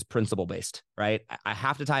do is principle based, right? I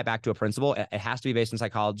have to tie it back to a principle. It has to be based in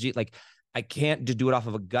psychology. I can't just do it off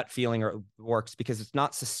of a gut feeling or it works, because it's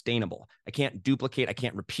not sustainable. I can't duplicate. I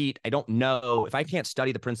can't repeat. I don't know if I can't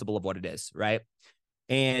study the principle of what it is, right?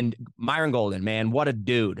 And Myron Golden, man, what a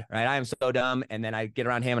dude, right? I am so dumb. And then I get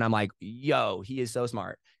around him and I'm like, yo, he is so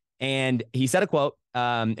smart. And he said a quote,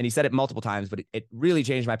 and he said it multiple times, but it really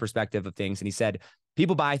changed my perspective of things. And he said,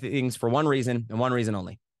 people buy things for one reason and one reason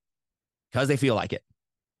only, because they feel like it,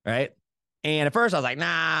 right? And at first I was like,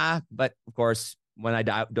 nah, but of course, when I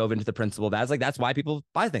dove into the principle, that's why people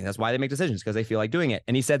buy things. That's why they make decisions, because they feel like doing it.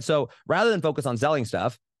 And he said, so rather than focus on selling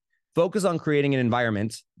stuff, focus on creating an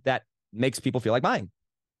environment that makes people feel like buying,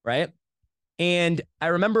 right? And I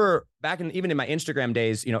remember even in my Instagram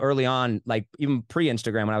days, early on, even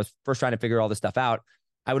pre-Instagram, when I was first trying to figure all this stuff out,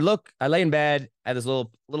 I lay in bed, I had this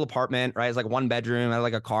little apartment, right? It's like one bedroom. I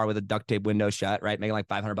had a car with a duct tape window shut, right? Making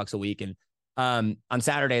 $500 a week. And on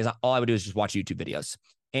Saturdays, all I would do is just watch YouTube videos.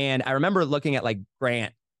 And I remember looking at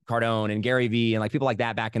Grant Cardone and Gary Vee and people like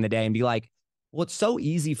that back in the day and be like, well, it's so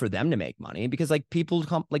easy for them to make money because people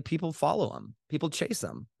follow them, people chase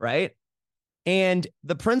them, right? And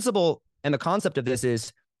the principle and the concept of this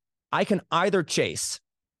is I can either chase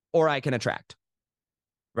or I can attract,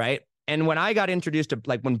 right? And when I got introduced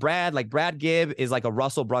to when Brad Gibb is a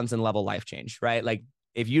Russell Brunson level life change, right?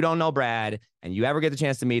 If you don't know Brad and you ever get the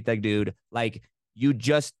chance to meet that dude, you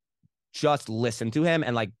just listen to him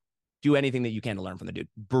and do anything that you can to learn from the dude.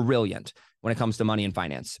 Brilliant when it comes to money and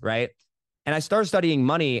finance, right? And I start studying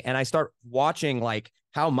money and I start watching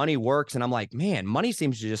how money works. And I'm like, man, money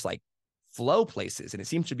seems to just flow places and it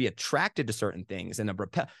seems to be attracted to certain things and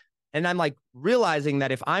I'm realizing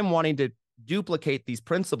that if I'm wanting to duplicate these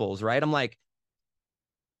principles, right? I'm like,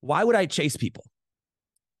 why would I chase people?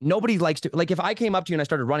 Nobody likes to, if I came up to you and I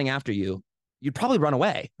started running after you, you'd probably run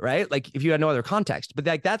away, right? If you had no other context, but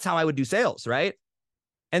that's how I would do sales, right?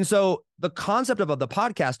 And so the concept of the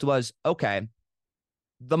podcast was, okay,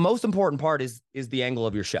 the most important part is the angle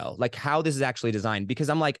of your show, how this is actually designed, because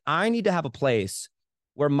I'm I need to have a place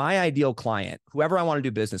where my ideal client, whoever I want to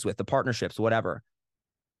do business with, the partnerships, whatever,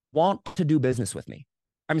 want to do business with me.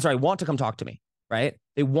 Want to come talk to me, right?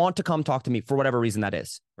 They want to come talk to me for whatever reason that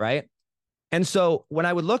is, right? And so when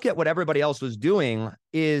I would look at what everybody else was doing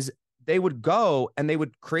is they would go and they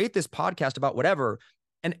would create this podcast about whatever,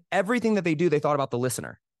 and everything that they do, they thought about the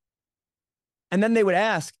listener. And then they would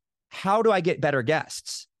ask, how do I get better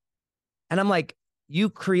guests? And I'm like, you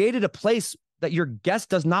created a place that your guest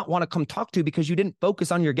does not want to come talk to because you didn't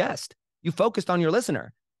focus on your guest. You focused on your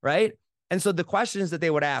listener, right? And so the questions that they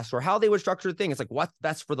would ask or how they would structure the thing, it's what's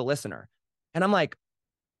best for the listener. And I'm like,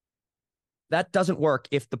 that doesn't work.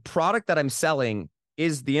 If the product that I'm selling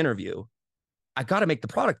is the interview, I got to make the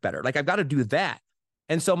product better. I've got to do that.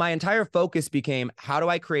 And so my entire focus became, how do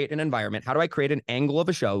I create an environment? How do I create an angle of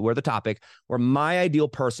a show where the topic, where my ideal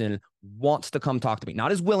person wants to come talk to me,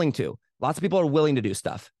 not is willing to. Lots of people are willing to do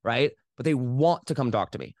stuff, right? But they want to come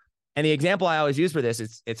talk to me. And the example I always use for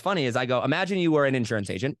this, it's funny, is I go, imagine you were an insurance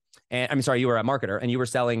agent, and you were a marketer, and you were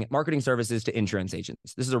selling marketing services to insurance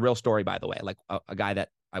agents. This is a real story, by the way, a guy that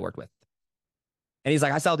I worked with. And he's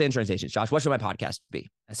like, I sell to insurance agents. Josh, what should my podcast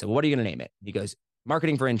be? I said, well, what are you going to name it? He goes,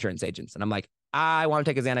 marketing for insurance agents. And I'm like, I want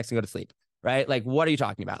to take a Xanax and go to sleep, right? Like, what are you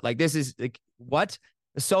talking about? Like, this is like, what?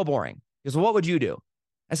 It's so boring. He goes, well, what would you do?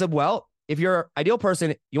 I said, well, if you're ideal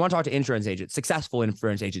person, you want to talk to insurance agents, successful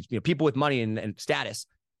insurance agents, people with money and status.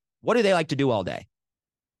 What do they like to do all day?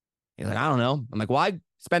 He's like, I don't know. I'm like, well, I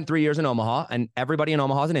spent 3 years in Omaha and everybody in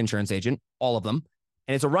Omaha is an insurance agent, all of them.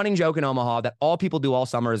 And it's a running joke in Omaha that all people do all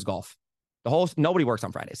summer is golf. Nobody works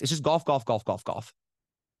on Fridays. It's just golf, golf, golf, golf, golf.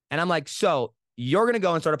 And I'm like, so you're going to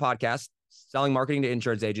go and start a podcast selling marketing to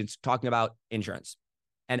insurance agents, talking about insurance.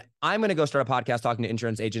 And I'm going to go start a podcast talking to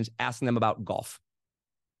insurance agents, asking them about golf.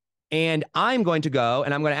 And I'm going to go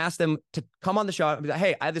and I'm going to ask them to come on the show and be like,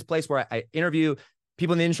 hey, I have this place where I interview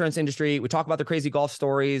people in the insurance industry. We talk about their crazy golf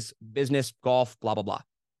stories, business, golf, blah, blah, blah.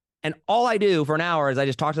 And all I do for an hour is I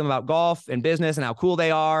just talk to them about golf and business and how cool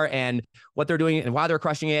they are and what they're doing and why they're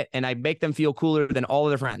crushing it. And I make them feel cooler than all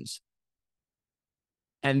of their friends.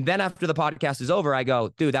 And then after the podcast is over, I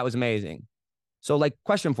go, dude, that was amazing. So like,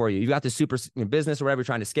 question for you. You've got this super business or whatever you're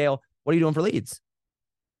trying to scale. What are you doing for leads?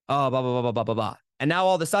 Oh, blah, blah, blah, blah, blah, blah, blah. And now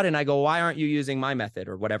all of a sudden I go, why aren't you using my method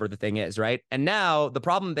or whatever the thing is, right? And now the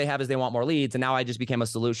problem they have is they want more leads. And now I just became a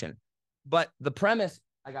solution. But the premise,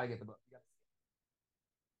 I got to get the book.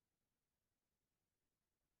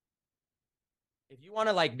 If you want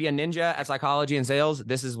to like be a ninja at psychology and sales,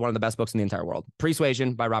 this is one of the best books in the entire world.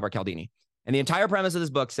 Persuasion by Robert Cialdini. And the entire premise of this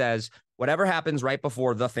book says, whatever happens right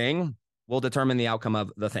before the thing will determine the outcome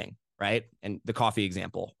of the thing, right? And the coffee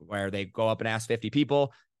example, where they go up and ask 50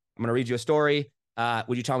 people, I'm going to read you a story.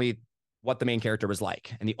 Would you tell me what the main character was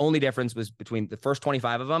like? And the only difference was between the first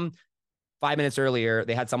 25 of them. 5 minutes earlier,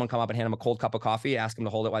 they had someone come up and hand them a cold cup of coffee, ask them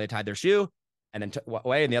to hold it while they tied their shoe, and then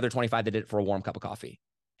away. And the other 25, they did it for a warm cup of coffee.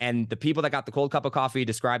 And the people that got the cold cup of coffee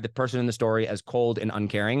described the person in the story as cold and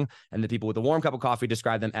uncaring. And the people with the warm cup of coffee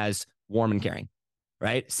described them as warm and caring,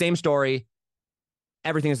 right? Same story.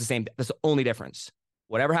 Everything is the same. That's the only difference.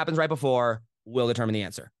 Whatever happens right before will determine the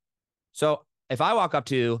answer. So if I walk up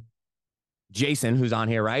to Jason, who's on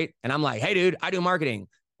here, right? And I'm like, hey, dude, I do marketing.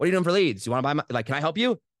 What are you doing for leads? You want to buy can I help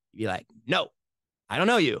you? You'd be like, no, I don't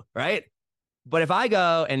know you, right? But if I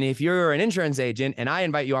go and if you're an insurance agent and I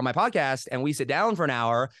invite you on my podcast and we sit down for an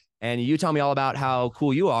hour and you tell me all about how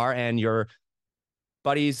cool you are and your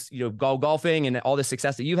buddies, go golfing and all the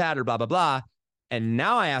success that you've had or blah, blah, blah. And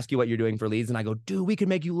now I ask you what you're doing for leads and I go, dude, we can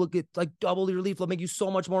make you look at like double your lead flow, make you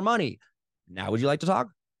so much more money. Now, would you like to talk?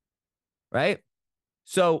 Right?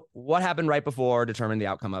 So what happened right before determined the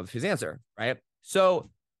outcome of his answer, right?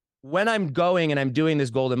 So when I'm going and I'm doing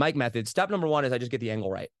this golden mic method, step number one is I just get the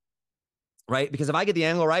angle right. Right? Because if I get the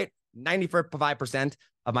angle right, 95%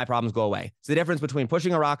 of my problems go away. It's the difference between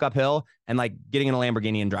pushing a rock uphill and like getting in a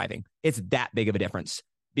Lamborghini and driving. It's that big of a difference.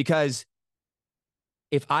 Because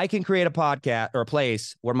if I can create a podcast or a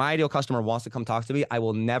place where my ideal customer wants to come talk to me, I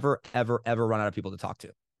will never, ever, ever run out of people to talk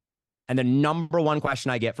to. And the number one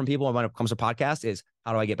question I get from people when it comes to podcasts is,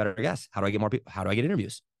 how do I get better guests? How do I get more people? How do I get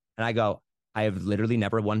interviews? And I go, I have literally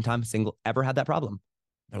never one time ever had that problem.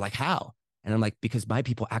 They're like, how? And I'm like, because my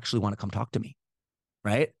people actually want to come talk to me,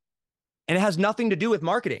 right? And it has nothing to do with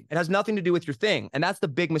marketing. It has nothing to do with your thing. And that's the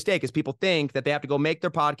big mistake is people think that they have to go make their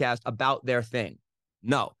podcast about their thing.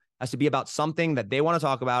 No, it has to be about something that they want to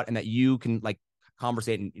talk about and that you can like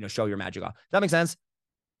conversate and, show your magic off. Does that make sense?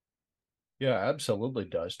 Yeah, absolutely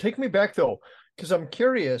does. Take me back though, because I'm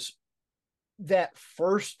curious that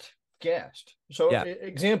first guest. So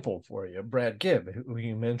example for you, Brad Gibb, who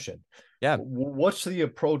you mentioned. Yeah. What's the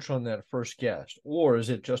approach on that first guest? Or is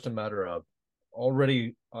it just a matter of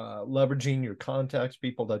already leveraging your contacts,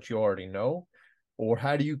 people that you already know? Or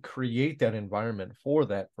how do you create that environment for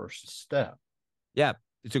that first step? Yeah,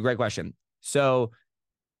 it's a great question. So,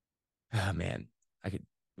 oh man,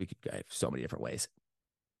 we could go so many different ways.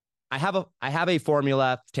 I have a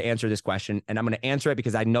formula to answer this question, and I'm going to answer it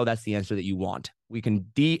because I know that's the answer that you want. We can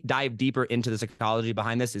dive deeper into the psychology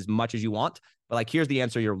behind this as much as you want, but like, here's the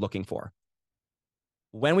answer you're looking for.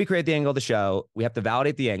 When we create the angle of the show, we have to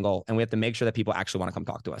validate the angle and we have to make sure that people actually want to come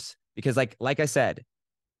talk to us. Because like I said,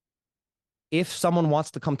 if someone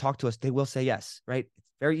wants to come talk to us, they will say yes, right?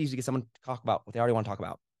 It's very easy to get someone to talk about what they already want to talk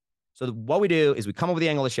about. So what we do is we come up with the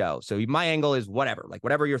angle of the show. So my angle is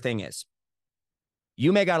whatever your thing is.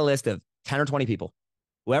 You may got a list of 10 or 20 people,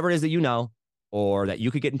 whoever it is that you know, or that you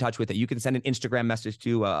could get in touch with, that you can send an Instagram message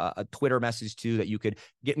to, a Twitter message to, that you could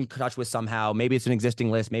get in touch with somehow. Maybe it's an existing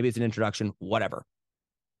list, maybe it's an introduction, whatever.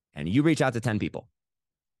 And you reach out to 10 people.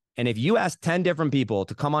 And if you ask 10 different people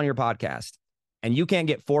to come on your podcast and you can't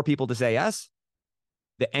get 4 people to say yes,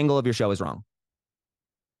 the angle of your show is wrong.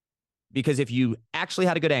 Because if you actually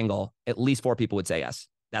had a good angle, at least 4 people would say yes.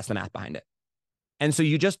 That's the math behind it. And so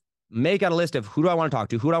you just make out a list of who do I want to talk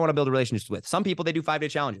to? Who do I want to build a relationship with? Some people, they do 5-day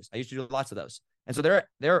challenges. I used to do lots of those. And so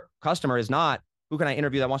their customer is not who can I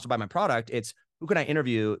interview that wants to buy my product? It's who can I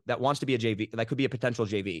interview that wants to be a JV, that could be a potential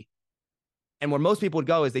JV. And where most people would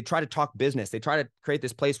go is they try to talk business. They try to create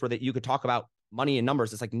this place where that you could talk about money and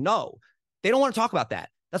numbers. It's like, no, they don't want to talk about that.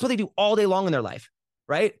 That's what they do all day long in their life,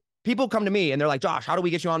 right? People come to me and they're like, Josh, how do we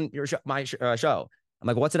get you on your show, my show? I'm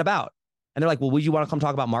like, what's it about? And they're like, well, would you want to come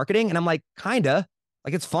talk about marketing? And I'm like, kinda.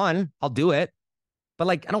 Like, it's fun. I'll do it. But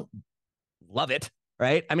like, I don't love it,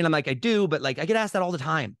 right? I mean, I'm like, I do, but like, I get asked that all the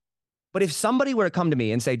time. But if somebody were to come to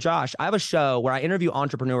me and say, Josh, I have a show where I interview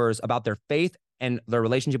entrepreneurs about their faith and their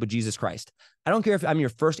relationship with Jesus Christ. I don't care if I'm your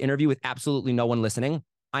first interview with absolutely no one listening.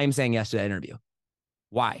 I am saying yes to that interview.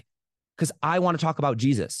 Why? Because I want to talk about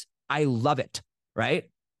Jesus. I love it, right?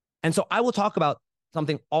 And so I will talk about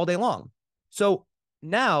something all day long. So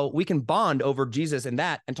now we can bond over Jesus and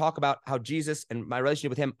that and talk about how Jesus and my relationship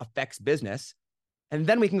with him affects business. And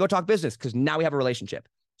then we can go talk business because now we have a relationship.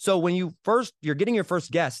 So when you're getting your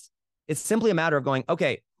first guest, it's simply a matter of going,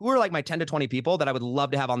 okay, who are like my 10 to 20 people that I would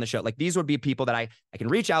love to have on the show? Like these would be people that I can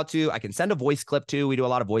reach out to. I can send a voice clip to. We do a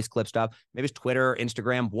lot of voice clip stuff. Maybe it's Twitter,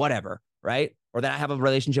 Instagram, whatever, right? Or that I have a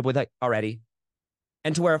relationship with already.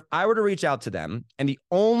 And to where if I were to reach out to them and the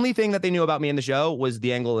only thing that they knew about me in the show was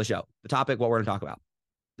the angle of the show, the topic, what we're going to talk about,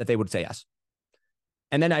 that they would say yes.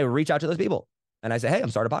 And then I would reach out to those people and I say, hey, I'm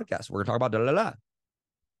starting a podcast. We're going to talk about da-da-da-da.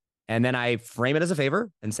 And then I frame it as a favor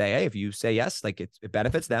and say, hey, if you say yes, like it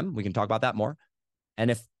benefits them. We can talk about that more. And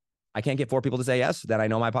if I can't get 4 people to say yes, then I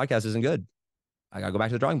know my podcast isn't good. I got to go back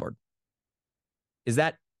to the drawing board. Does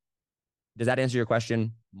that answer your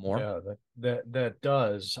question more? Yeah, that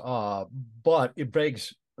does. But it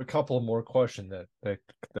begs a couple of more questions that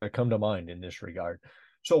come to mind in this regard.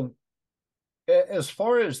 So as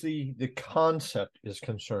far as the concept is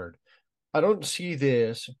concerned, I don't see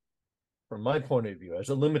this from my point of view as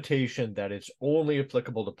a limitation that it's only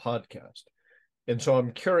applicable to podcast. And so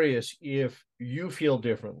I'm curious if you feel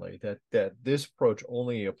differently, that this approach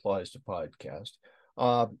only applies to podcast,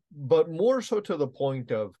 but more so to the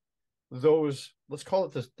point of those, let's call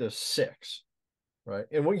it the 6, right?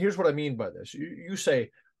 And here's what I mean by this. You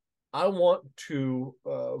say, I want to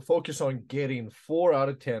focus on getting 4 out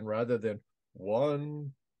of 10 rather than 1,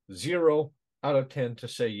 0 out of 10 to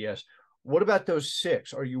say yes. What about those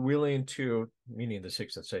 6? Are you willing to, meaning the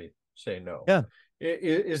 6 that say no? Yeah.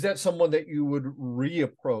 Is that someone that you would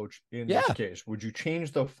reapproach in this case? Would you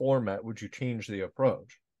change the format? Would you change the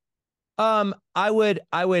approach? I would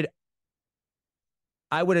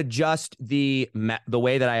adjust the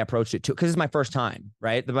way that I approached it too, because it's my first time,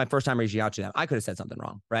 right? My first time reaching out to them. I could have said something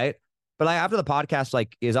wrong, right? But like after the podcast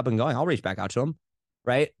like is up and going, I'll reach back out to them,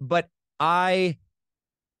 right? But I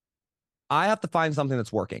have to find something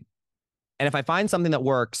that's working. And if I find something that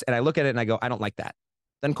works and I look at it and I go, I don't like that,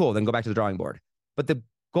 then cool, then go back to the drawing board. But the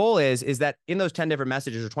goal is that in those 10 different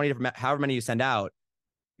messages or 20 different, however many you send out,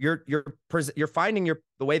 you're finding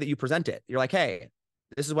the way that you present it. You're like, hey,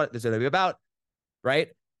 this is what this is going to be about, right?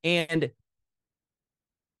 And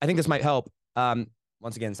I think this might help.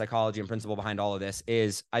 Once again, psychology and principle behind all of this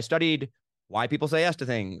is I studied why people say yes to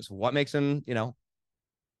things. What makes them,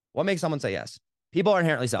 what makes someone say yes? People are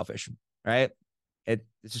inherently selfish, right? It's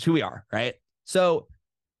just who we are, right? So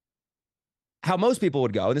how most people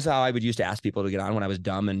would go, and this is how I would used to ask people to get on when I was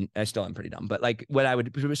dumb, and I still am pretty dumb, but like when I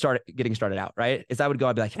would start getting started out, right? Is I'd be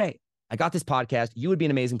like, hey, I got this podcast. You would be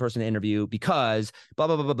an amazing person to interview because blah,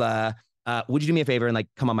 blah, blah, blah, blah. Would you do me a favor and like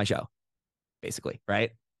come on my show? Basically,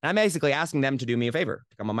 right? And I'm basically asking them to do me a favor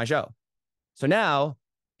to come on my show. So now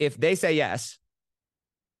if they say yes,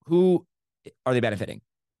 who are they benefiting?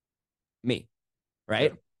 Me,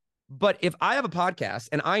 right? Yeah. But if I have a podcast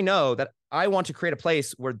and I know that I want to create a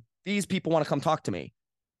place where these people want to come talk to me,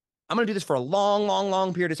 I'm going to do this for a long, long,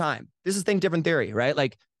 long period of time. This is Think Different Theory, right?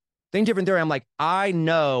 Like Think Different Theory. I'm like, I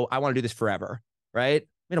know I want to do this forever, right?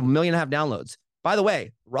 1.5 million downloads. By the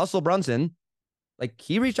way, Russell Brunson, like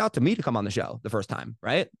he reached out to me to come on the show the first time,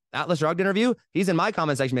 right? Atlas Shrugged interview. He's in my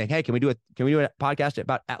comment section being like, hey, can we do a podcast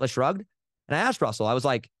about Atlas Shrugged? And I asked Russell, I was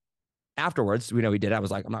like, afterwards, we did. I was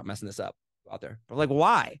like, I'm not messing this up out there. But like,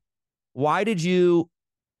 why? Why did you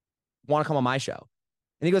want to come on my show?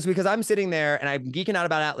 And he goes, because I'm sitting there and I'm geeking out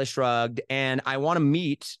about Atlas Shrugged and I want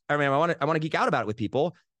to I want to geek out about it with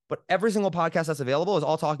people, but every single podcast that's available is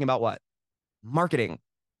all talking about what? Marketing,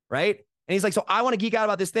 right? And he's like, so I want to geek out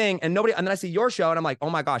about this thing and then I see your show and I'm like, oh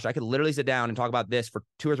my gosh, I could literally sit down and talk about this for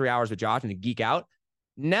 2 or 3 hours with Josh and geek out.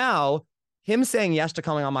 Now, him saying yes to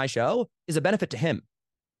coming on my show is a benefit to him.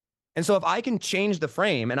 And so if I can change the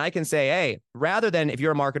frame and I can say, hey, rather than if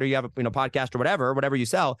you're a marketer, you have a podcast or whatever you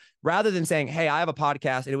sell, rather than saying, hey, I have a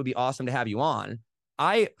podcast and it would be awesome to have you on,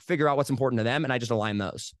 I figure out what's important to them and I just align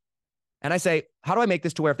those. And I say, how do I make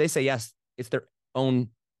this to where if they say yes, it's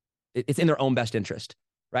in their own best interest,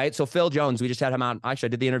 right? So Phil Jones, we just had him on. Actually,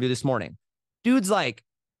 I did the interview this morning. Dude's like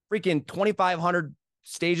freaking 2,500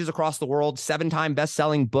 stages across the world, 7-time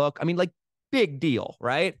best-selling book. I mean, like big deal,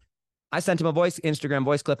 right? I sent him a Instagram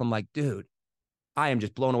voice clip. I'm like, dude, I am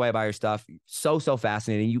just blown away by your stuff. So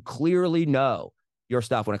fascinating. You clearly know your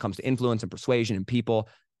stuff when it comes to influence and persuasion and people.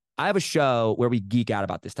 I have a show where we geek out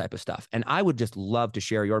about this type of stuff. And I would just love to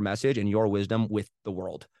share your message and your wisdom with the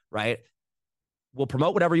world, right? We'll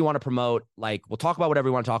promote whatever you want to promote. Like, we'll talk about whatever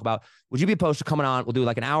you want to talk about. Would you be opposed to coming on? We'll do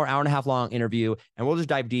like an hour and a half long interview, and we'll just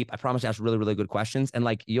dive deep. I promise to ask really, really good questions. And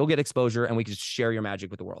like, you'll get exposure and we can just share your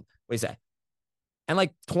magic with the world. What do you say? And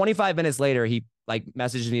like 25 minutes later, he like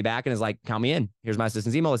messages me back and is like, count me in. Here's my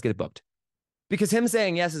assistant's email. Let's get it booked. Because him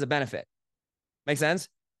saying yes is a benefit. Make sense?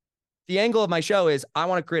 The angle of my show is I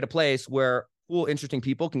want to create a place where cool, interesting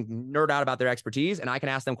people can nerd out about their expertise and I can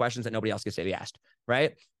ask them questions that nobody else gets to be asked,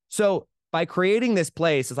 right? So by creating this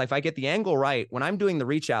place, it's like if I get the angle right, when I'm doing the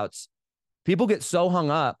reach outs, people get so hung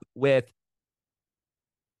up with,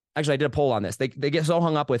 actually, I did a poll on this. They get so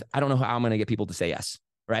hung up with, I don't know how I'm going to get people to say yes,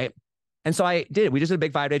 right? And so I did. We just did a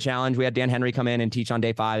big 5-day challenge. We had Dan Henry come in and teach on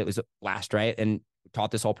day 5. It was last, right? And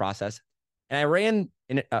taught this whole process. And I ran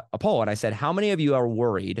in a poll and I said, how many of you are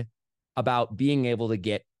worried about being able to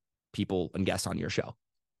get people and guests on your show?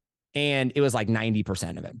 And it was like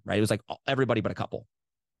 90% of it, right? It was like everybody but a couple.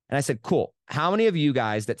 And I said, cool. How many of you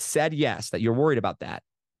guys that said yes, that you're worried about that,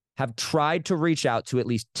 have tried to reach out to at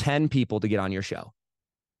least 10 people to get on your show?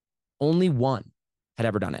 Only one had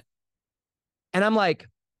ever done it. And I'm like,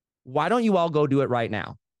 why don't you all go do it right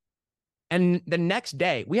now? And the next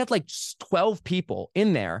day, we had like 12 people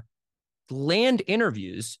in there, land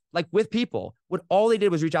interviews, like with people. What all they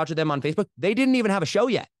did was reach out to them on Facebook. They didn't even have a show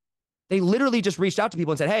yet. They literally just reached out to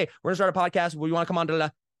people and said, hey, we're going to start a podcast. Will you want to come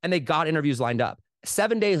on? And they got interviews lined up.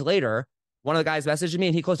 7 days later, one of the guys messaged me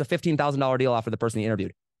and he closed a $15,000 deal off for the person he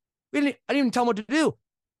interviewed. I didn't even tell him what to do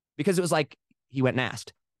because it was like he went and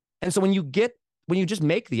asked. And so when you just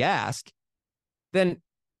make the ask, then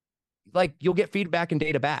like you'll get feedback and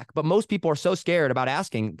data back. But most people are so scared about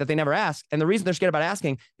asking that they never ask. And the reason they're scared about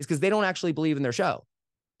asking is because they don't actually believe in their show.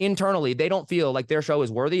 Internally, they don't feel like their show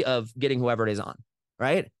is worthy of getting whoever it is on,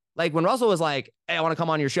 right? Like when Russell was like, hey, I want to come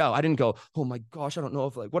on your show, I didn't go, oh my gosh, I don't know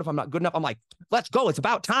if like, what if I'm not good enough? I'm like, let's go. It's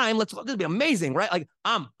about time. This will be amazing, right? Like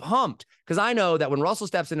I'm pumped because I know that when Russell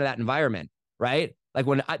steps into that environment, right? Like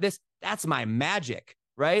that's my magic,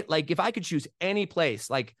 right? Like if I could choose any place,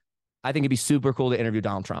 like I think it'd be super cool to interview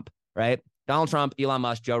Donald Trump, right? Donald Trump, Elon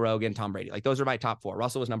Musk, Joe Rogan, Tom Brady. Like those are my top 4.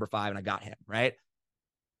 Russell was number 5 and I got him, right?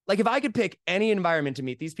 Like if I could pick any environment to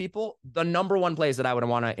meet these people, the number one place that I would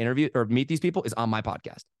want to interview or meet these people is on my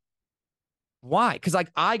podcast. Why? Because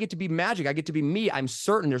like I get to be magic. I get to be me. I'm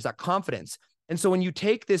certain there's that confidence. And so when you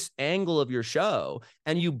take this angle of your show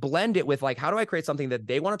and you blend it with like, how do I create something that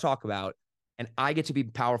they want to talk about and I get to be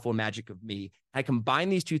powerful magic of me, I combine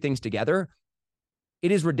these two things together,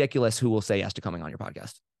 it is ridiculous who will say yes to coming on your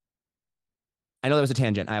podcast. I know that was a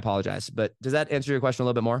tangent. I apologize. But does that answer your question a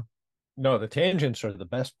little bit more? No, the tangents are the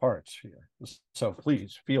best parts here. So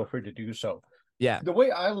please feel free to do so. Yeah. The way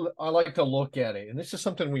I like to look at it, and this is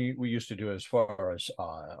something we used to do as far as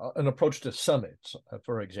an approach to summits,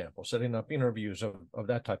 for example, setting up interviews of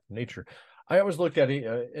that type of nature. I always look at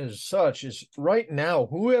it as such is right now,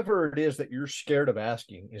 whoever it is that you're scared of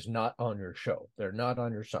asking is not on your show. They're not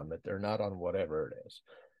on your summit. They're not on whatever it is.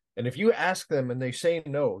 And if you ask them and they say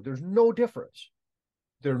no, there's no difference.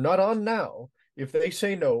 They're not on now. If they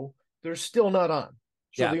say no, they're still not on.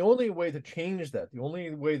 So the only way to change that, the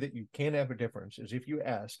only way that you can have a difference is if you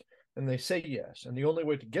ask and they say yes. And the only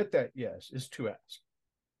way to get that yes is to ask.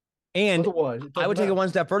 And otherwise, I would take it one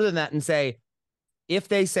step further than that and say, if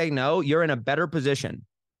they say no, you're in a better position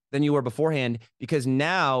than you were beforehand because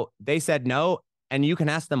now they said no and you can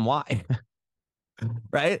ask them why,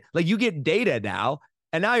 right? Like you get data now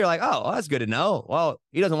and now you're like, oh, well, that's good to know. Well,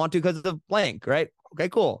 he doesn't want to because of blank, right? Okay,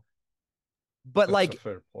 cool. But that's like,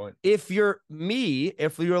 if you're me,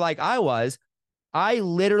 if you're like I was, I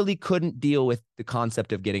literally couldn't deal with the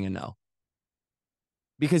concept of getting a no.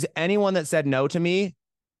 Because anyone that said no to me,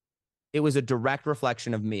 it was a direct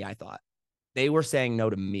reflection of me, I thought. They were saying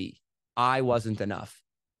no to me. I wasn't enough.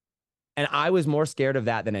 And I was more scared of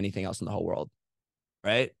that than anything else in the whole world,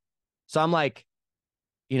 right? So I'm like,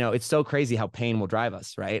 it's so crazy how pain will drive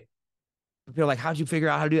us, right? People are like, how'd you figure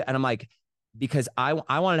out how to do it? And I'm like, because I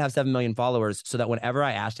wanted to have 7 million followers so that whenever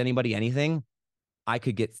I asked anybody anything, I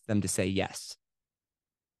could get them to say yes.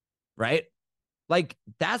 Right? Like,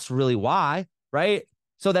 that's really why, right?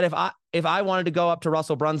 So that if I wanted to go up to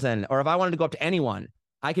Russell Brunson, or if I wanted to go up to anyone,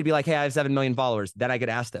 I could be like, hey, I have 7 million followers. Then I could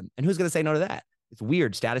ask them. And who's going to say no to that? It's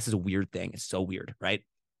weird. Status is a weird thing. It's so weird, right?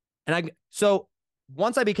 So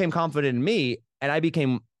once I became confident in me, and I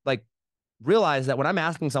became like, realized that when I'm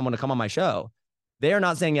asking someone to come on my show, they are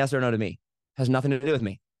not saying yes or no to me. It has nothing to do with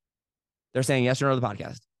me. They're saying yes or no to the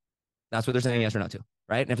podcast. That's what they're saying yes or no to,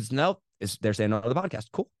 right? And if it's no, they're saying no to the podcast.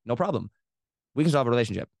 Cool, no problem. We can solve a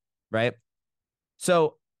relationship, right?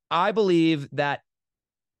 So I believe that,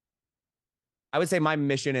 I would say my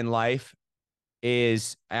mission in life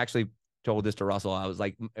is, I actually told this to Russell. I was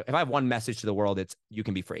like, if I have one message to the world, it's you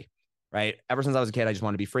can be free, right? Ever since I was a kid, I just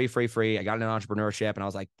wanted to be free. I got into entrepreneurship and I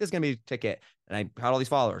was like, this is going to be a ticket. And I had all these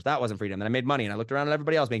followers. That wasn't freedom. Then I made money and I looked around at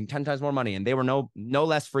everybody else making 10 times more money. And they were no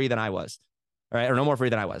less free than I was, right? Or no more free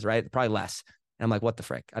than I was, right? Probably less. And I'm like, what the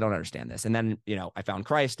frick? I don't understand this. And then, I found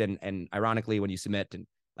Christ, and ironically, when you submit, and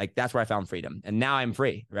like, that's where I found freedom. And now I'm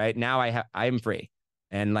free, right? Now I'm free.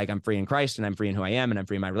 And like, I'm free in Christ, and I'm free in who I am, and I'm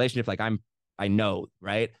free in my relationship. Like, I know,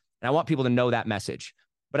 right? And I want people to know that message.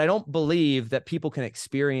 But I don't believe that people can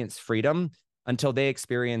experience freedom until they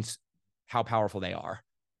experience how powerful they are,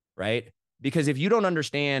 right? Because if you don't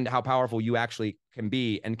understand how powerful you actually can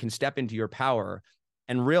be, and can step into your power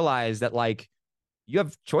and realize that, like, you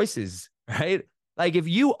have choices, right? Like, if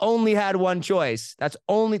you only had one choice, that's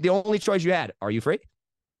the only choice you had. Are you free?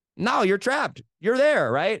 No, you're trapped. You're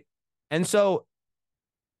there, right? And so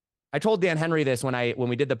I told Dan Henry this when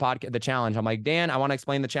we did the challenge. I'm like, Dan, I want to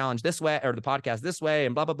explain the challenge this way, or the podcast this way,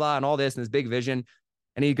 and blah, blah, blah, and all this, and this big vision.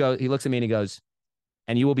 And he looks at me and he goes,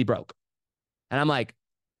 and you will be broke. And I'm like,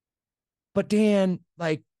 but Dan,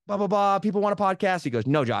 like, blah, blah, blah, people want a podcast. He goes,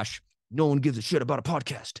 no, Josh, no one gives a shit about a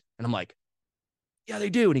podcast. And I'm like, yeah, they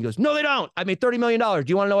do. And he goes, no, they don't. I made $30 million. Do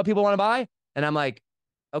you want to know what people want to buy? And I'm like,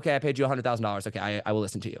 okay, I paid you $100,000. Okay, I will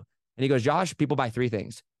listen to you. And he goes, Josh, people buy three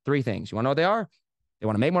things. You want to know what they are? They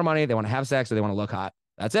want to make more money, they want to have sex, or they want to look hot.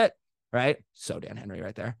 That's it, right? So Dan Henry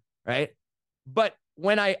right there, right? But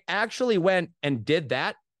when I actually went and did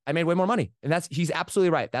that, I made way more money. And he's absolutely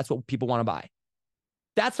right. That's what people want to buy.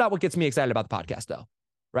 That's not what gets me excited about the podcast, though,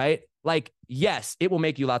 right? Like, yes, it will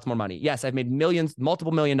make you lots more money. Yes, I've made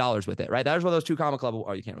multiple $1 million with it, right? That's where those two Comma Club,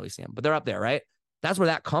 you can't really see them, but they're up there, right? That's where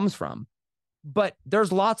that comes from. But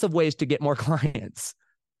there's lots of ways to get more clients.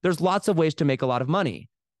 There's lots of ways to make a lot of money,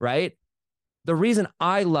 right? The reason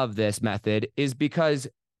I love this method is because,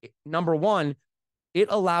 number one, it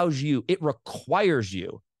requires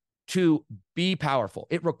you to be powerful.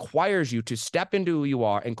 It requires you to step into who you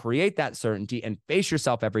are and create that certainty and face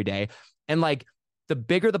yourself every day. And like, the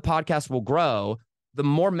bigger the podcast will grow, the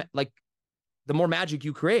more magic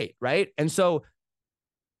you create, right? And so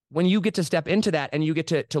when you get to step into that and you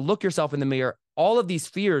get to look yourself in the mirror, all of these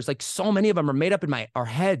fears, like, so many of them are made up in our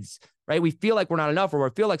heads, right? We feel like we're not enough, or we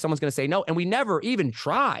feel like someone's going to say no, and we never even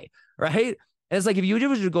try, right? And it's like, if you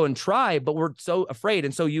just go and try, but we're so afraid.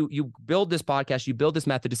 And so you build this podcast, you build this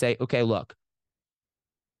method to say, okay, look,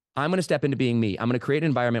 I'm going to step into being me. I'm going to create an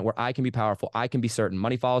environment where I can be powerful. I can be certain.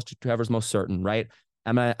 Money follows to whoever's most certain, right?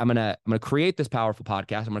 I'm going to create this powerful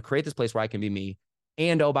podcast. I'm going to create this place where I can be me.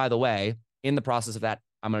 And oh, by the way, in the process of that,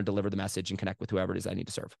 I'm going to deliver the message and connect with whoever it is I need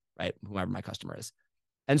to serve, right? Whoever my customer is.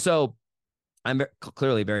 And so I'm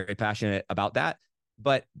clearly very passionate about that.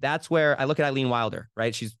 But that's where I look at Eileen Wilder,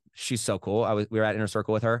 right? She's so cool. We were at Inner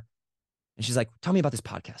Circle with her, and she's like, tell me about this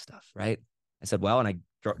podcast stuff, right? I said, well, and I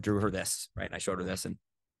drew her this, right? And I showed her this, and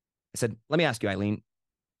I said, let me ask you, Eileen,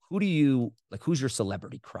 who's your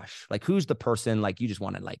celebrity crush? Like, who's the person like you just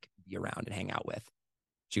want to like be around and hang out with?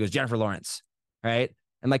 She goes, Jennifer Lawrence, right?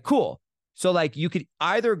 And like, cool. So like, you could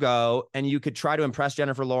either go and you could try to impress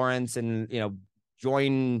Jennifer Lawrence and,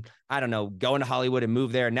 join, I don't know, go into Hollywood and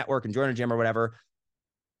move there and network and join a gym or whatever.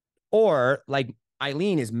 Or like,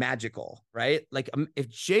 Eileen is magical, right? Like, if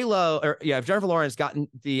if Jennifer Lawrence got in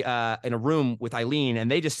in a room with Eileen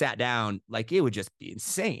and they just sat down, like, it would just be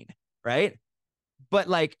insane, right? But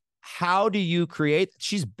like, how do you create?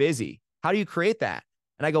 She's busy. How do you create that?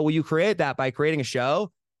 And I go, well, you create that by creating a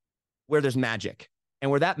show where there's magic,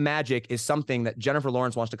 and where that magic is something that Jennifer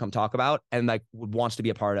Lawrence wants to come talk about and like wants to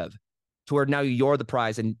be a part of, to where now you're the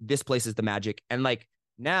prize and this place is the magic. And like,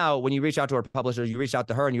 now when you reach out to her publisher, you reach out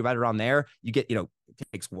to her and you write it on there, you get, it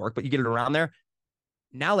takes work, but you get it around there.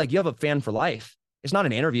 Now, like, you have a fan for life. It's not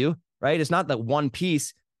an interview, right? It's not that one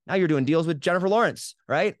piece. Now you're doing deals with Jennifer Lawrence,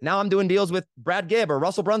 right? Now I'm doing deals with Brad Gibb or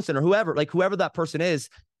Russell Brunson or whoever that person is.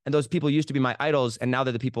 And those people used to be my idols, and now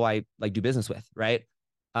they're the people I like do business with, right?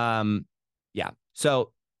 Yeah.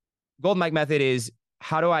 So golden mic method is,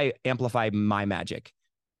 how do I amplify my magic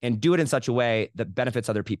and do it in such a way that benefits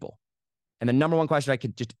other people? And the number one question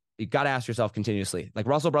you got to ask yourself continuously. Like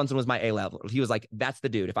Russell Brunson was my A level. He was like, that's the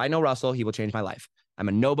dude. If I know Russell, he will change my life. I'm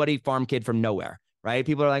a nobody farm kid from nowhere, right?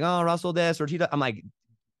 People are like, oh, Russell this or I'm like,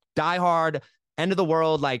 die hard, end of the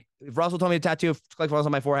world. Like if Russell told me to tattoo like Russell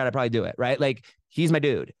on my forehead, I'd probably do it, right? Like he's my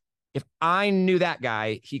dude. If I knew that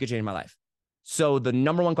guy, he could change my life. So the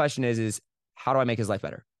number one question is how do I make his life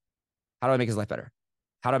better? How do I make his life better?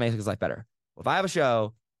 How do I make his life better? Well, if I have a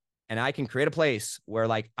show and I can create a place where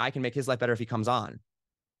like I can make his life better if he comes on,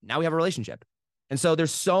 now we have a relationship. And so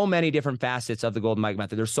there's so many different facets of the golden mic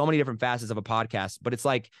method. There's so many different facets of a podcast, but it's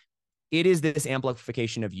like, it is this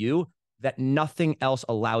amplification of you that nothing else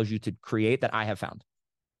allows you to create that I have found.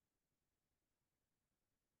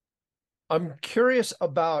 I'm curious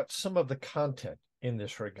about some of the content in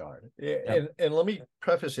this regard. Yep. And let me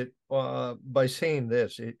preface it by saying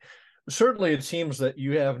this. Certainly it seems that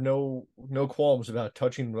you have no qualms about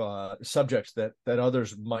touching subjects that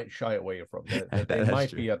others might shy away from, that they might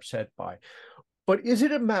true. be upset by. But is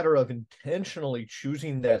it a matter of intentionally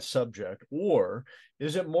choosing that subject, or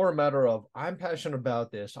is it more a matter of, I'm passionate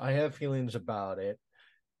about this, I have feelings about it,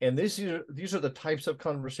 and these are the types of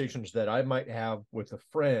conversations that I might have with a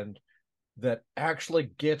friend that actually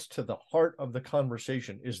gets to the heart of the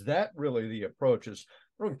conversation? Is that really the approach? Is,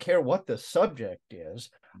 I don't care what the subject is,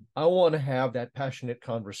 I want to have that passionate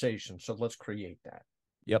conversation, so let's create that.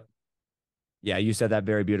 Yep. Yeah, you said that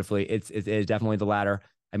very beautifully. It is definitely the latter.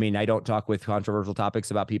 I mean, I don't talk with controversial topics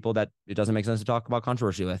about people that it doesn't make sense to talk about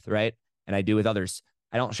controversy with, right? And I do with others.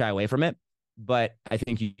 I don't shy away from it, but I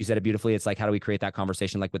think you said it beautifully. It's like, how do we create that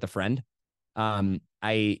conversation like with a friend? How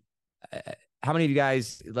many of you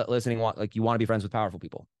guys listening want, like, you want to be friends with powerful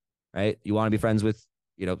people, right? You want to be friends with,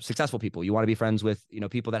 successful people. You want to be friends with,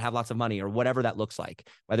 people that have lots of money or whatever that looks like,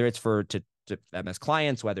 whether it's to them as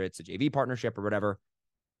clients, whether it's a JV partnership or whatever.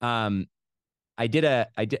 I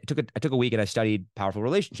took a week and I studied powerful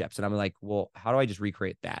relationships, and I'm like, well, how do I just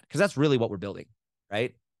recreate that? Because that's really what we're building,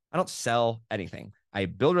 right? I don't sell anything. I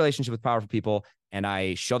build a relationship with powerful people and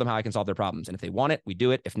I show them how I can solve their problems. And if they want it, we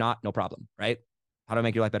do it. If not, no problem, right? How do I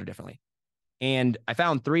make your life better differently? And I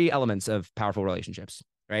found 3 elements of powerful relationships,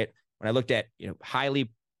 right? When I looked at,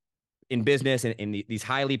 highly in business and in these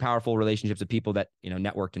highly powerful relationships of people that,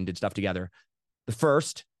 networked and did stuff together. The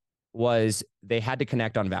first was they had to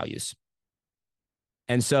connect on values.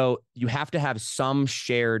 And so you have to have some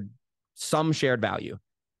shared value,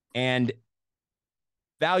 and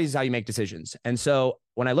values is how you make decisions. And so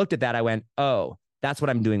when I looked at that, I went, oh, that's what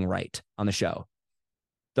I'm doing right on the show.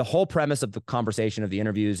 The whole premise of the conversation, of the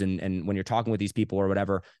interviews, and when you're talking with these people or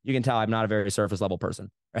whatever, you can tell I'm not a very surface level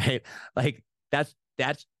person, right? Like that's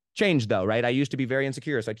changed though, right? I used to be very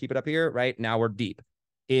insecure, so I'd keep it up here, right? Now we're deep.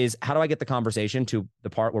 Is how do I get the conversation to the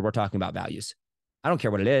part where we're talking about values? I don't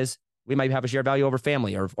care what it is. We might have a shared value over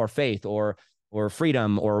family or faith or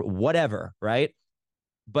freedom or whatever, right?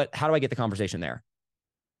 But how do I get the conversation there?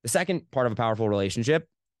 The second part of a powerful relationship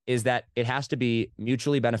is that it has to be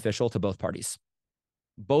mutually beneficial to both parties.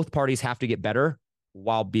 Both parties have to get better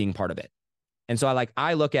while being part of it. And so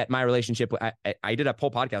I look at my relationship. I did a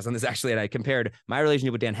whole podcast on this actually, and I compared my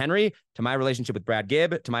relationship with Dan Henry to my relationship with Brad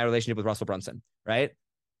Gibb to my relationship with Russell Brunson, right?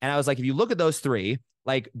 And I was like, if you look at those 3,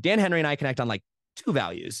 like Dan Henry and I connect on like 2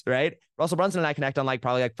 values, right? Russell Brunson and I connect on like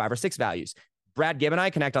probably like 5 or 6 values. Brad Gibb and I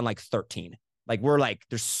connect on like 13. Like we're like,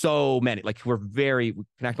 there's so many, like we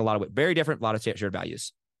connect a lot of very different, a lot of shared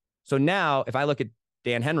values. So now if I look at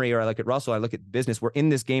Dan Henry or I look at Russell, I look at business, we're in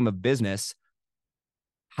this game of business.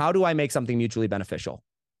 How do I make something mutually beneficial?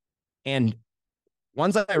 And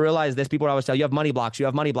once I realized this, people would always tell you have money blocks, you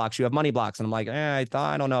have money blocks, you have money blocks. And I'm like, I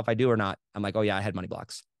don't know if I do or not. I'm like, oh yeah, I had money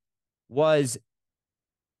blocks. What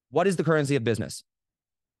is the currency of business?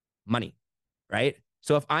 Money, right?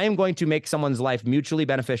 So if I am going to make someone's life mutually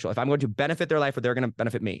beneficial, if I'm going to benefit their life or they're going to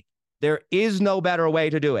benefit me, there is no better way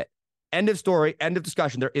to do it. End of story, end of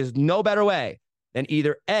discussion. There is no better way than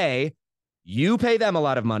either A, you pay them a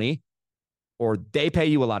lot of money, or they pay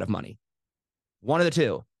you a lot of money. One of the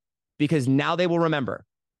two, because now they will remember,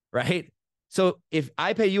 right? So if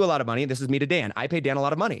I pay you a lot of money, this is me to Dan, I paid Dan a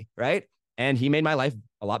lot of money, right? And he made my life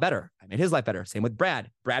a lot better. I made his life better. Same with Brad.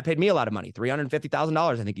 Brad paid me a lot of money,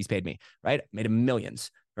 $350,000. I think he's paid me, right? Made him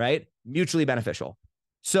millions, right? Mutually beneficial.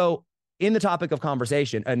 So in the topic of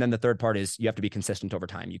conversation, and then the third part is you have to be consistent over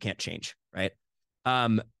time. You can't change, right?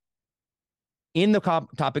 In the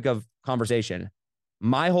topic of conversation,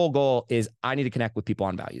 my whole goal is I need to connect with people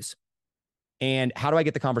on values. And how do I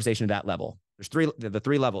get the conversation to that level? There's the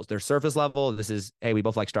 3 levels. There's surface level. This is, hey, we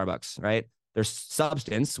both like Starbucks, right? There's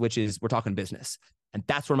substance, which is we're talking business. And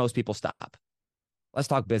that's where most people stop. Let's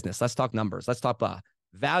talk business. Let's talk numbers. Let's talk blah.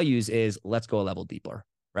 Values is let's go a level deeper,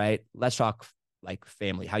 right? Let's talk like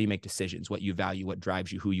family, how you make decisions, what you value, what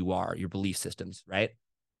drives you, who you are, your belief systems, right?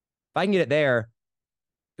 If I can get it there,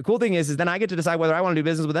 the cool thing is then I get to decide whether I want to do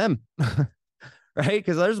business with them, right?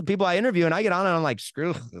 Because there's people I interview and I get on and I'm like,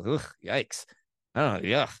 screw, ugh, yikes. I don't know,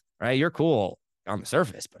 yeah, right? You're cool on the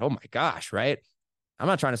surface, but oh my gosh, right? I'm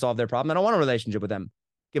not trying to solve their problem. I don't want a relationship with them.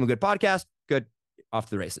 Give them a good podcast, good, off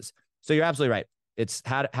to the races. So you're absolutely right. It's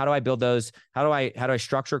how do I build those? How do I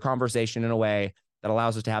structure conversation in a way that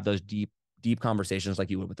allows us to have those deep conversations like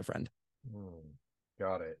you would with a friend?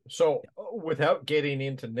 Got it. So without getting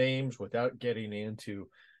into names, without getting into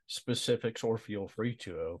specifics, or feel free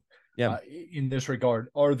to, in this regard,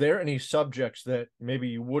 are there any subjects that maybe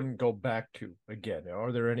you wouldn't go back to again?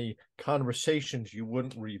 Are there any conversations you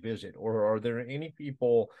wouldn't revisit? Or are there any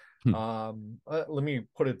people, let me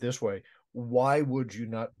put it this way, why would you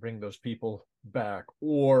not bring those people back?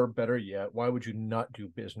 Or better yet, why would you not do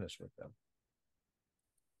business with them?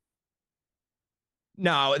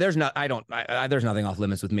 No, there's nothing off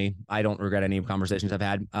limits with me. I don't regret any conversations I've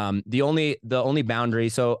had. The only boundary,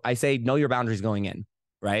 so I say know your boundaries going in,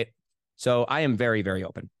 right? So I am very, very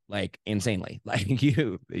open, like insanely. Like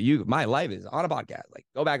my life is on a podcast. Like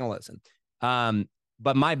go back and listen.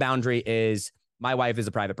 But my boundary is my wife is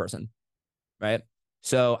a private person, right?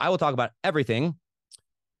 So I will talk about everything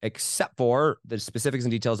except for the specifics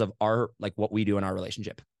and details of like what we do in our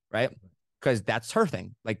relationship, right? Because that's her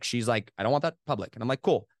thing. Like she's like, I don't want that public. And I'm like,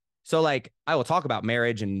 cool. So like I will talk about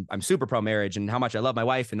marriage and I'm super pro marriage and how much I love my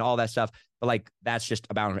wife and all that stuff. But like that's just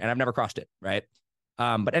a boundary and I've never crossed it, right?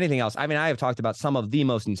 But anything else, I mean, I have talked about some of the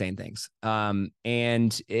most insane things. No,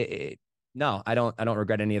 I don't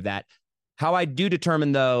regret any of that. How I do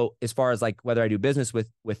determine though, as far as like whether I do business with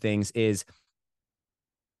things is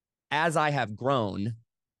as I have grown,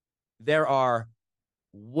 there are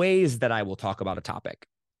ways that I will talk about a topic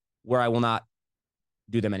where I will not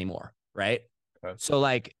do them anymore, right? Okay. So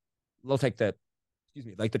like, we'll take the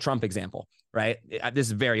Trump example, right? This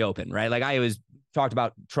is very open, right? Like I always talked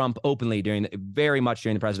about Trump openly very much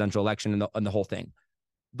during the presidential election and the whole thing.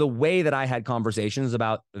 The way that I had conversations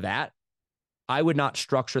about that, I would not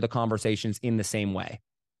structure the conversations in the same way.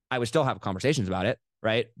 I would still have conversations about it,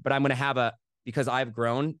 right? But I'm going to have because I've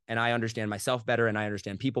grown and I understand myself better and I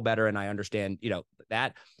understand people better and I understand,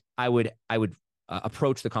 that I would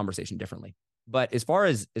approach the conversation differently. But as far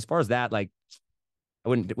as that, like I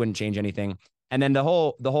wouldn't change anything. And then the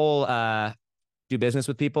whole do business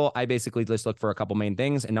with people, I basically just look for a couple main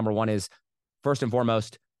things. And number one is first and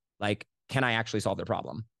foremost, like, can I actually solve their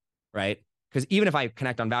problem? Right? Because even if I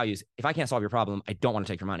connect on values, if I can't solve your problem, I don't want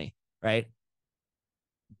to take your money. Right.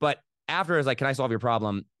 But after is like, can I solve your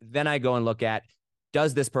problem? Then I go and look at,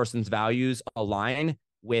 does this person's values align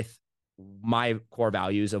with my core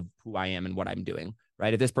values of who I am and what I'm doing,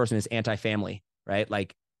 right? If this person is anti-family, right?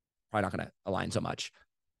 Like probably not going to align so much.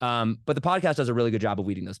 But the podcast does a really good job of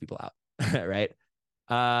weeding those people out, right?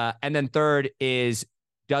 And then third is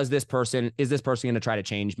this person going to try to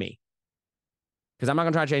change me? Because I'm not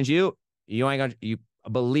going to try to change you. You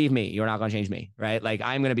believe me, you're not going to change me, right? Like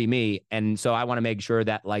I'm going to be me. And so I want to make sure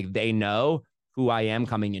that like they know who I am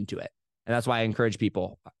coming into it. And that's why I encourage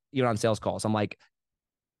people, even on sales calls. I'm like,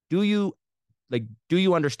 do you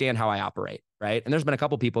understand how I operate? Right. And there's been a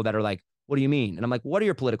couple people that are like, what do you mean? And I'm like, what are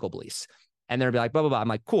your political beliefs? And they'll be like, blah, blah, blah. I'm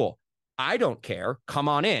like, cool. I don't care. Come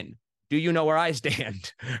on in. Do you know where I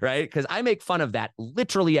stand? Right. Because I make fun of that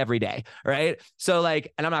literally every day. Right. So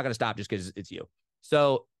like, and I'm not going to stop just because it's you.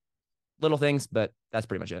 So little things, but that's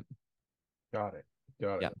pretty much it. Got it.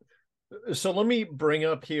 Yeah. So let me bring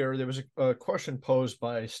up here, there was a question posed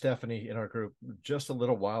by Stephanie in our group just a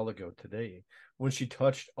little while ago today when she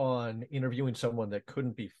touched on interviewing someone that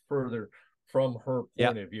couldn't be further from her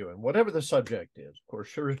point of view. And whatever the subject is, of course,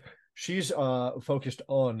 sure, she's focused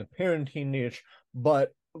on the parenting niche,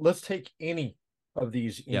 but let's take any of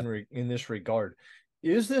these in this regard.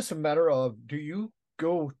 Is this a matter of, do you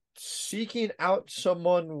go seeking out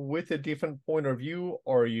someone with a different point of view,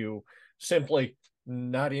 or are you simply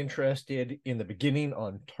not interested in the beginning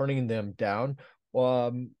on turning them down?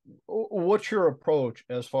 What's your approach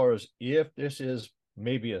as far as if this is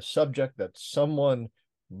maybe a subject that someone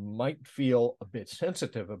might feel a bit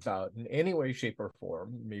sensitive about in any way, shape, or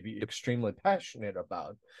form, maybe extremely passionate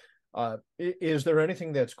about? Is there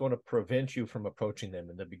anything that's going to prevent you from approaching them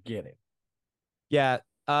in the beginning? Yeah.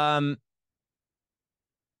 I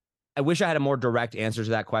wish I had a more direct answer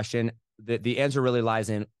to that question. The answer really lies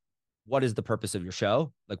in, what is the purpose of your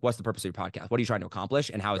show? Like, what's the purpose of your podcast? What are you trying to accomplish?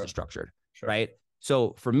 And how is it structured? Right.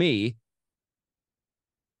 So for me,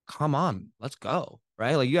 come on, let's go.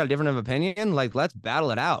 Right. Like you got a different opinion. Like, let's battle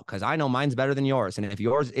it out. Cause I know mine's better than yours. And if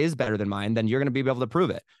yours is better than mine, then you're going to be able to prove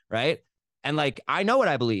it. Right. And like, I know what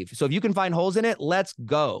I believe. So if you can find holes in it, let's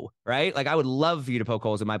go. Right. Like I would love for you to poke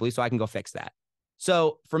holes in my belief so I can go fix that.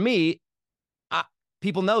 So for me,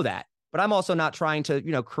 people know that, but I'm also not trying to,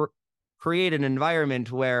 create an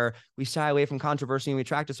environment where we shy away from controversy and we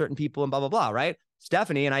attract to certain people and blah, blah, blah. Right.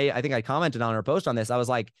 Stephanie, and I think I commented on her post on this. I was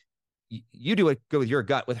like, you do it good with your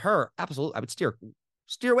gut. With her, absolutely, I would steer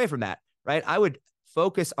away from that, right? I would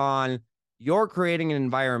focus on you're creating an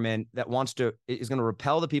environment that is going to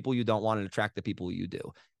repel the people you don't want and attract the people you do.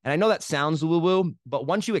 And I know that sounds woo-woo, but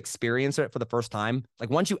once you experience it for the first time,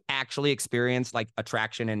 like once you actually experience like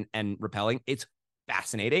attraction and repelling, it's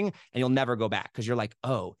fascinating and you'll never go back because you're like,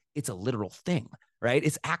 oh, it's a literal thing, right?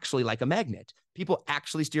 It's actually like a magnet. People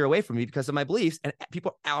actually steer away from me because of my beliefs and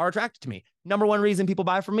people are attracted to me. Number one reason people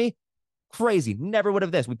buy from me, crazy. Never would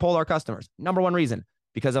have this. We poll our customers. Number one reason,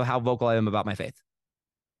 because of how vocal I am about my faith.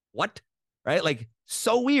 What? Right? Like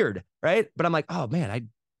so weird, right? But I'm like, oh man,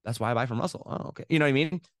 that's why I buy from Russell. Oh, okay. You know what I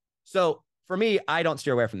mean? So for me, I don't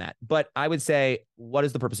steer away from that. But I would say, what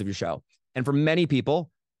is the purpose of your show? And for many people,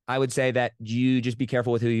 I would say that you just be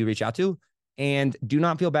careful with who you reach out to and do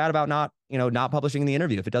not feel bad about not publishing the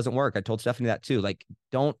interview if it doesn't work. I told Stephanie that too. Like,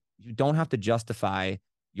 you don't have to justify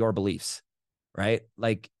your beliefs, right?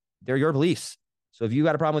 Like, they're your beliefs. So if you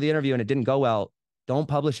got a problem with the interview and it didn't go well, don't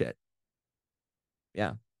publish it.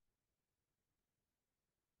 Yeah.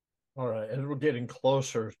 All right. As we're getting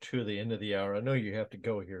closer to the end of the hour, I know you have to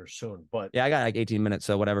go here soon, but yeah, I got like 18 minutes.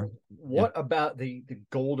 So whatever. What about the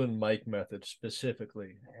golden mic method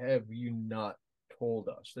specifically have you not told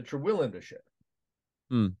us that you're willing to share?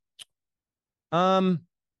 I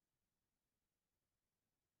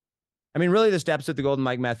mean, really the steps of the golden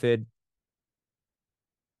mic method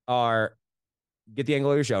are get the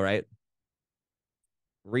angle of your show, right?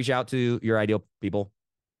 Reach out to your ideal people,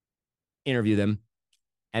 interview them,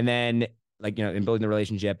 and then in building the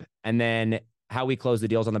relationship. And then how we close the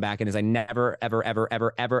deals on the back end is I never, ever, ever,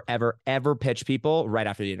 ever, ever, ever, ever pitch people right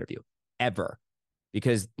after the interview, ever.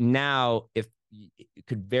 Because now it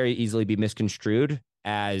could very easily be misconstrued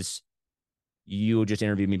as you just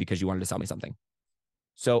interviewed me because you wanted to sell me something.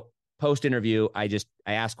 So post interview, I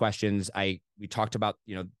ask questions. We talked about,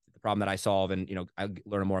 the problem that I solve and, I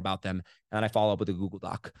learn more about them. And then I follow up with a Google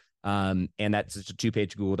Doc. And that's just a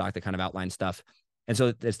 2-page Google Doc that kind of outlines stuff. And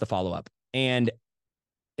so it's the follow-up. And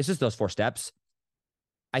it's just those 4 steps.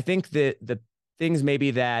 I think the things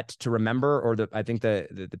maybe that to remember, or I think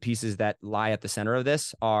the pieces that lie at the center of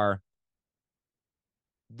this are,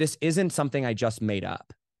 this isn't something I just made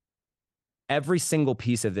up. Every single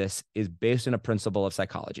piece of this is based on a principle of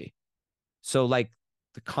psychology. So like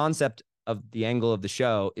the concept of the angle of the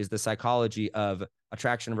show is the psychology of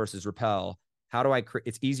attraction versus repel. How do I create?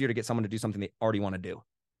 It's easier to get someone to do something they already want to do.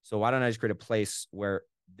 So why don't I just create a place where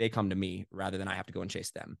they come to me rather than I have to go and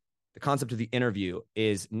chase them? The concept of the interview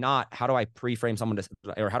is not how do I pre-frame someone to,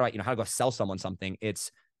 or how do I go sell someone something? It's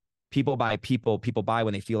people buy people. People buy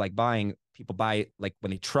when they feel like buying. People buy like when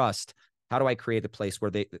they trust. How do I create a place where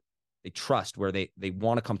they trust, where they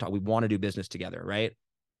want to come talk? We want to do business together, right?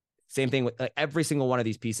 Same thing with every single one of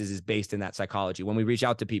these pieces is based in that psychology. When we reach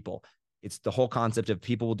out to people, it's the whole concept of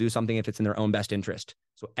people will do something if it's in their own best interest.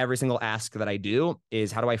 So every single ask that I do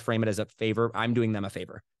is how do I frame it as a favor? I'm doing them a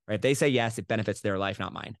favor, right? If they say yes, it benefits their life,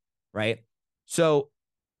 not mine, right? So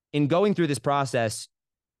in going through this process,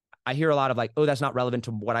 I hear a lot of like, oh, that's not relevant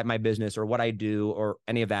to my business or what I do or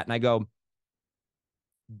any of that. And I go,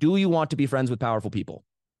 do you want to be friends with powerful people?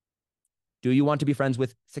 Do you want to be friends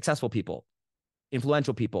with successful people,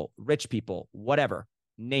 influential people, rich people, whatever?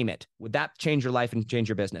 Name it. Would that change your life and change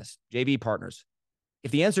your business? JV partners.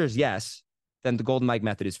 If the answer is yes, then the golden mic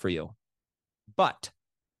method is for you. But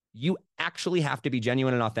you actually have to be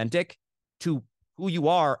genuine and authentic to who you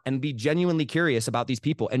are and be genuinely curious about these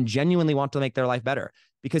people and genuinely want to make their life better.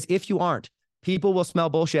 Because if you aren't, people will smell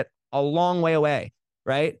bullshit a long way away,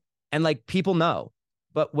 right? And like people know.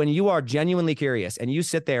 But when you are genuinely curious and you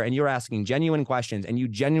sit there and you're asking genuine questions and you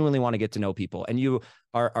genuinely want to get to know people and you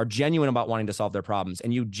are genuine about wanting to solve their problems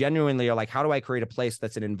and you genuinely are like, how do I create a place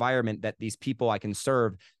that's an environment that these people I can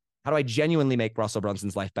serve? How do I genuinely make Russell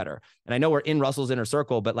Brunson's life better? And I know we're in Russell's inner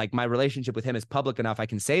circle, but like my relationship with him is public enough. I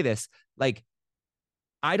can say this, like,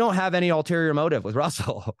 I don't have any ulterior motive with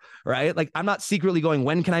Russell, right? Like I'm not secretly going,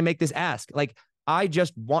 when can I make this ask? Like, I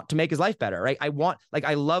just want to make his life better, right? I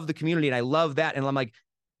love the community and I love that. And I'm like,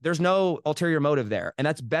 there's no ulterior motive there. And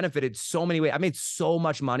that's benefited so many ways. I made so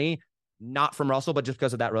much money, not from Russell, but just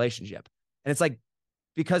because of that relationship. And it's like,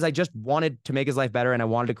 because I just wanted to make his life better. And I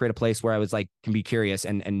wanted to create a place where I was like, can be curious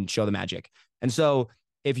and show the magic. And so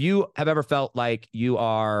if you have ever felt like you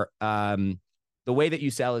are, the way that you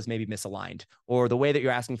sell is maybe misaligned, or the way that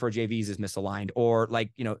you're asking for JVs is misaligned, or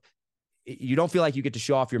like, you don't feel like you get to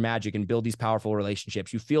show off your magic and build these powerful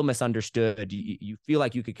relationships. You feel misunderstood. You feel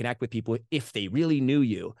like you could connect with people if they really knew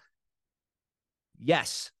you.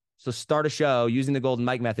 Yes. So start a show using the golden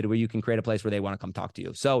mic method where you can create a place where they want to come talk to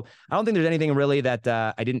you. So I don't think there's anything really that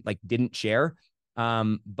I didn't share.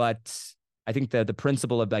 But I think the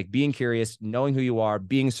principle of like being curious, knowing who you are,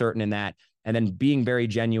 being certain in that, and then being very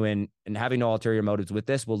genuine and having no ulterior motives with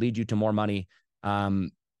this will lead you to more money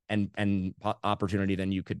and opportunity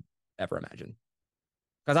than you could ever imagine.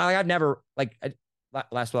 Because I've never, like,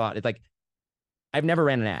 last thought, it's like, I've never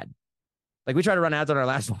ran an ad. Like, we tried to run ads on our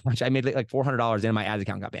last launch. I made like $400 and my ads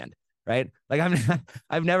account got banned, right? Like,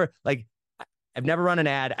 I've never run an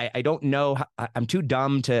ad. I don't know. I'm too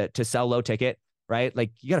dumb to sell low ticket, right? Like,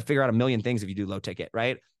 you got to figure out a million things if you do low ticket,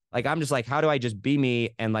 right? Like, I'm just like, how do I just be me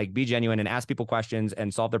and like be genuine and ask people questions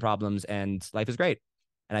and solve their problems, and life is great.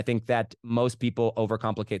 And I think that most people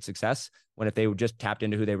overcomplicate success when if they just tapped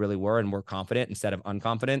into who they really were and were confident instead of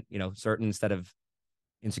unconfident, certain instead of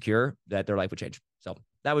insecure, that their life would change. So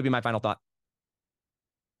that would be my final thought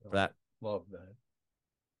for that. Love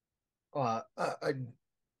that. I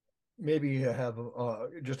maybe have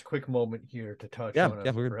just a quick moment here to touch on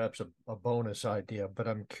perhaps a bonus idea, but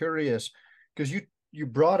I'm curious because you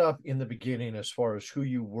brought up in the beginning as far as who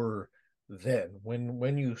you were then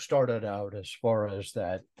when you started out, as far as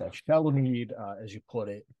that shallow need, as you put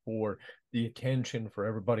it, for the attention for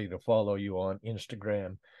everybody to follow you on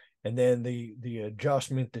Instagram, and then the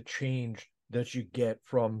adjustment, the change that you get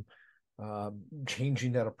from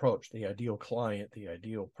changing that approach. The ideal client, the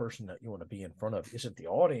ideal person that you want to be in front of isn't the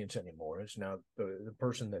audience anymore. It's now the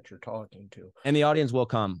person that you're talking to. And the audience will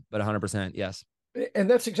come, but 100%, yes. And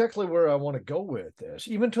that's exactly where I want to go with this,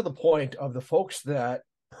 even to the point of the folks that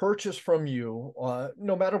purchase from you,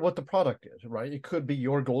 no matter what the product is, right? It could be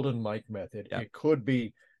your golden mic method. Yeah. It could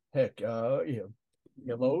be, heck,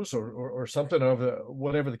 yellows or something of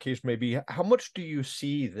whatever the case may be. How much do you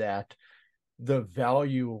see that the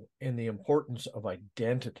value and the importance of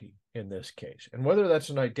identity in this case? And whether that's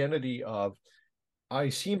an identity of, I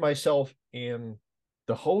see myself in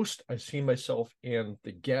the host, I see myself in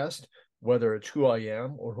the guest, whether it's who I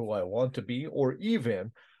am or who I want to be, or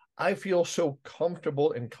even I feel so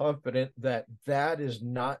comfortable and confident that that is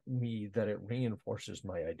not me, that it reinforces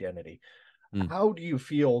my identity. How do you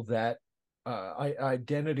feel that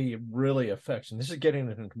identity really affects, and this is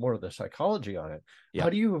getting into more of the psychology on it. Yeah. How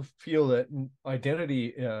do you feel that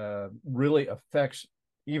identity really affects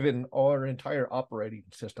even our entire operating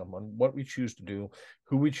system on what we choose to do,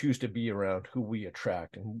 who we choose to be around, who we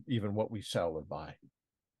attract, and even what we sell and buy?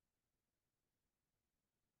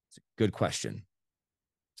 It's a good question.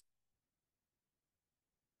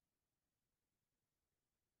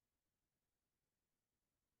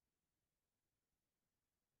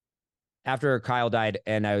 After Kyle died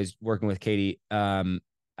and I was working with Katie, I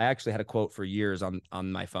actually had a quote for years on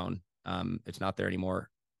my phone. It's not there anymore.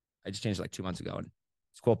 I just changed it like 2 months ago. And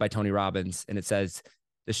it's a quote by Tony Robbins. And it says,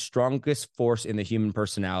 the strongest force in the human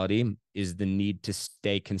personality is the need to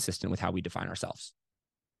stay consistent with how we define ourselves.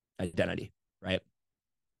 Identity, right?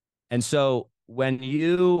 And so when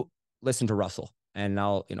you listen to Russell, and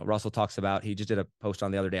Russell talks about, he just did a post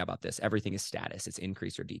on the other day about this. Everything is status. It's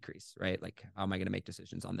increase or decrease, right? Like, how am I going to make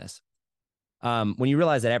decisions on this? When you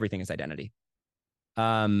realize that everything is identity,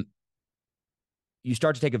 you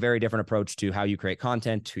start to take a very different approach to how you create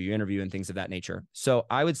content, who you interview, and things of that nature. So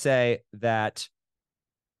I would say that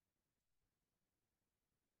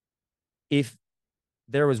if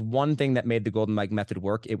there was one thing that made the golden mic method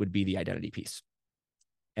work, it would be the identity piece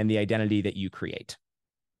and the identity that you create.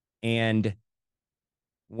 And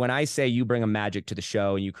when I say you bring a magic to the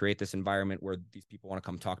show and you create this environment where these people want to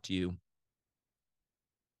come talk to you,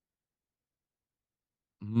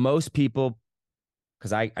 most people,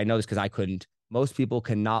 because I know this because I couldn't, most people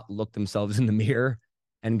cannot look themselves in the mirror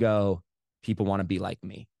and go, people want to be like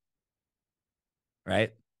me,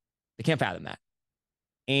 right? They can't fathom that.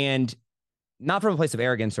 And not from a place of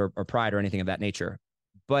arrogance or pride or anything of that nature,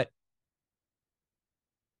 but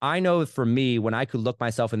I know for me, when I could look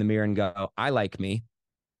myself in the mirror and go, I like me,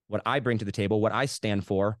 what I bring to the table, what I stand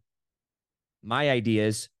for, my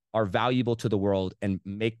ideas are valuable to the world and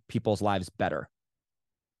make people's lives better,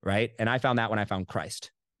 right? And I found that when I found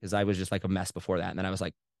Christ, because I was just like a mess before that. And then I was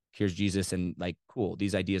like, here's Jesus, and like, cool,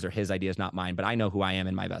 these ideas are his ideas, not mine, but I know who I am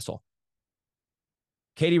in my vessel.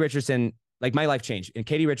 Katie Richardson, like, my life changed. And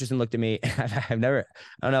Katie Richardson looked at me. I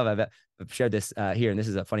don't know if I've shared this here, and this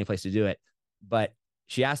is a funny place to do it. But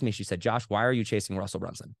she asked me, she said, Josh, why are you chasing Russell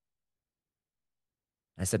Brunson?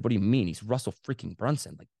 I said, what do you mean? He's Russell freaking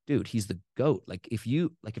Brunson. Like, dude, he's the GOAT. Like,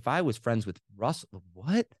 if I was friends with Russell,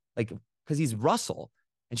 what? Like, because he's Russell.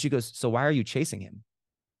 And she goes, so why are you chasing him?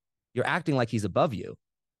 You're acting like he's above you,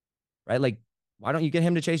 right? Like, why don't you get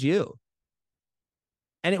him to chase you?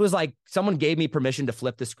 And it was like someone gave me permission to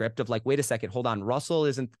flip the script of like, wait a second, hold on. Russell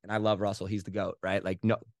isn't, and I love Russell. He's the GOAT, right? Like,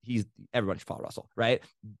 no, everyone should follow Russell, right?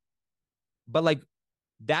 But like,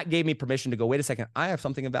 that gave me permission to go, wait a second, I have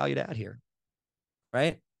something of value to add here,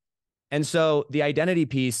 right? And so the identity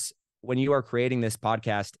piece, when you are creating this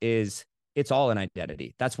podcast, it's all an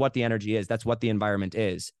identity. That's what the energy is. That's what the environment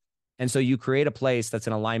is. And so you create a place that's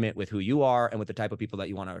in alignment with who you are and with the type of people that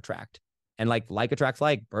you want to attract. And like attracts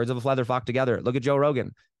like, birds of a feather flock together. Look at Joe Rogan,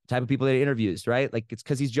 the type of people that he interviews, right? Like, it's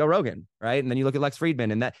because he's Joe Rogan, right? And then you look at Lex Friedman,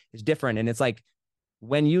 and that is different. And it's like,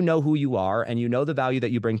 when you know who you are and you know the value that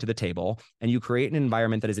you bring to the table and you create an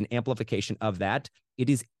environment that is an amplification of that, it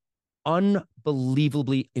is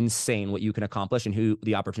unbelievably insane what you can accomplish and who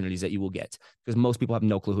the opportunities that you will get, because most people have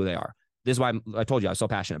no clue who they are. This is why I told you I was so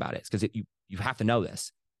passionate about it. It's because you have to know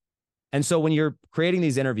this. And so when you're creating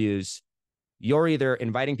these interviews, you're either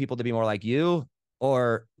inviting people to be more like you,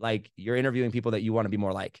 or like you're interviewing people that you want to be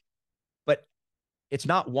more like. But it's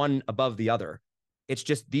not one above the other. It's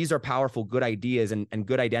just, these are powerful, good ideas and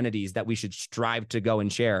good identities that we should strive to go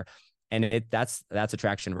and share. And that's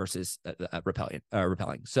attraction versus repelling.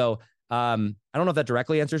 So I don't know if that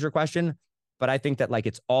directly answers your question, but I think that like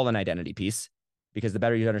it's all an identity piece, because the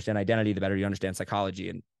better you understand identity, the better you understand psychology,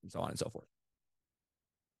 and so on and so forth.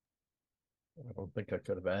 I don't think I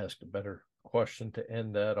could have asked a better question to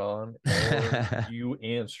end that on, or you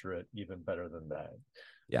answer it even better than that.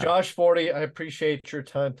 Yeah. Josh 40, I appreciate your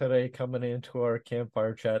time today coming into our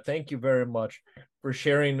campfire chat. Thank you very much for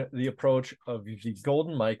sharing the approach of the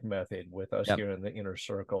golden mic method with us here in the inner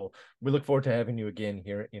circle. We look forward to having you again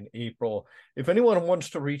here in April. If anyone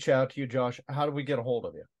wants to reach out to you, Josh, how do we get a hold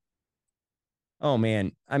of you? Oh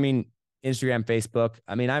man, I mean, Instagram, Facebook.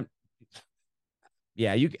 I mean,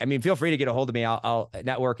 feel free to get a hold of me. I'll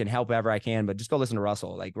network and help wherever I can, but just go listen to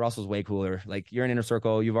Russell. Like, Russell's way cooler. Like, you're in inner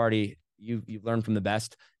circle. You've learned from the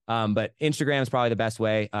best. But Instagram is probably the best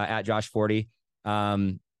way, at Josh 40.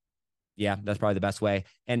 Yeah, that's probably the best way.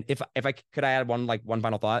 And if I could, I add one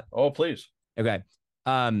final thought. Oh, please. Okay.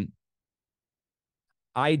 I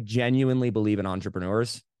genuinely believe in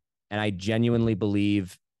entrepreneurs, and I genuinely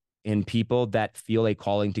believe in people that feel a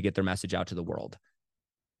calling to get their message out to the world,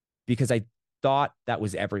 because I thought that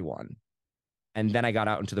was everyone. And then I got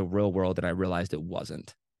out into the real world and I realized it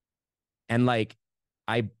wasn't. And I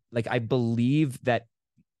believe that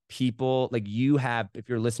people like you have, if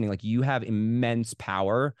you're listening, like, you have immense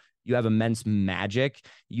power, you have immense magic,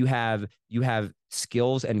 you have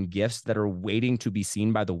skills and gifts that are waiting to be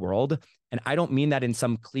seen by the world. And I don't mean that in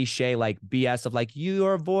some cliche like BS of like,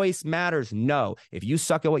 your voice matters. No, if you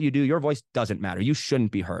suck at what you do, your voice doesn't matter. You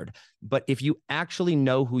shouldn't be heard. But if you actually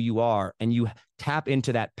know who you are and you tap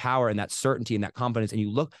into that power and that certainty and that confidence, and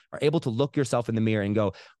you are able to look yourself in the mirror and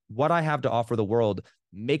go, what I have to offer the world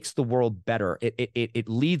makes the world better. It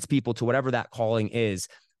leads people to whatever that calling is.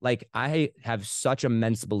 Like, I have such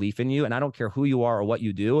immense belief in you, and I don't care who you are or what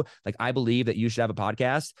you do. Like, I believe that you should have a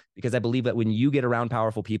podcast, because I believe that when you get around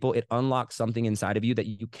powerful people, it unlocks something inside of you that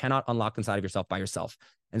you cannot unlock inside of yourself by yourself.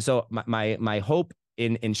 And so my hope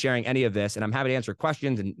in sharing any of this, and I'm happy to answer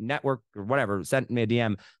questions and network or whatever, send me a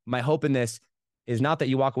DM. My hope in this is not that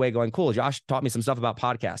you walk away going, cool, Josh taught me some stuff about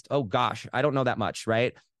podcast. Oh gosh, I don't know that much,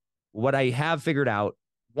 right? What I have figured out,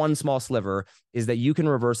 one small sliver, is that you can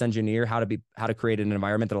reverse engineer how to create an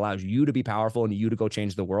environment that allows you to be powerful and you to go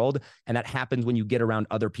change the world. And that happens when you get around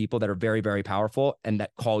other people that are very, very powerful and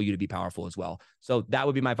that call you to be powerful as well. So that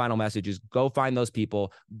would be my final message: is go find those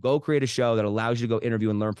people, go create a show that allows you to go interview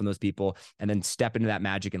and learn from those people, and then step into that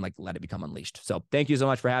magic and let it become unleashed. So thank you so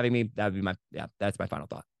much for having me. That would be that's my final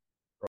thought.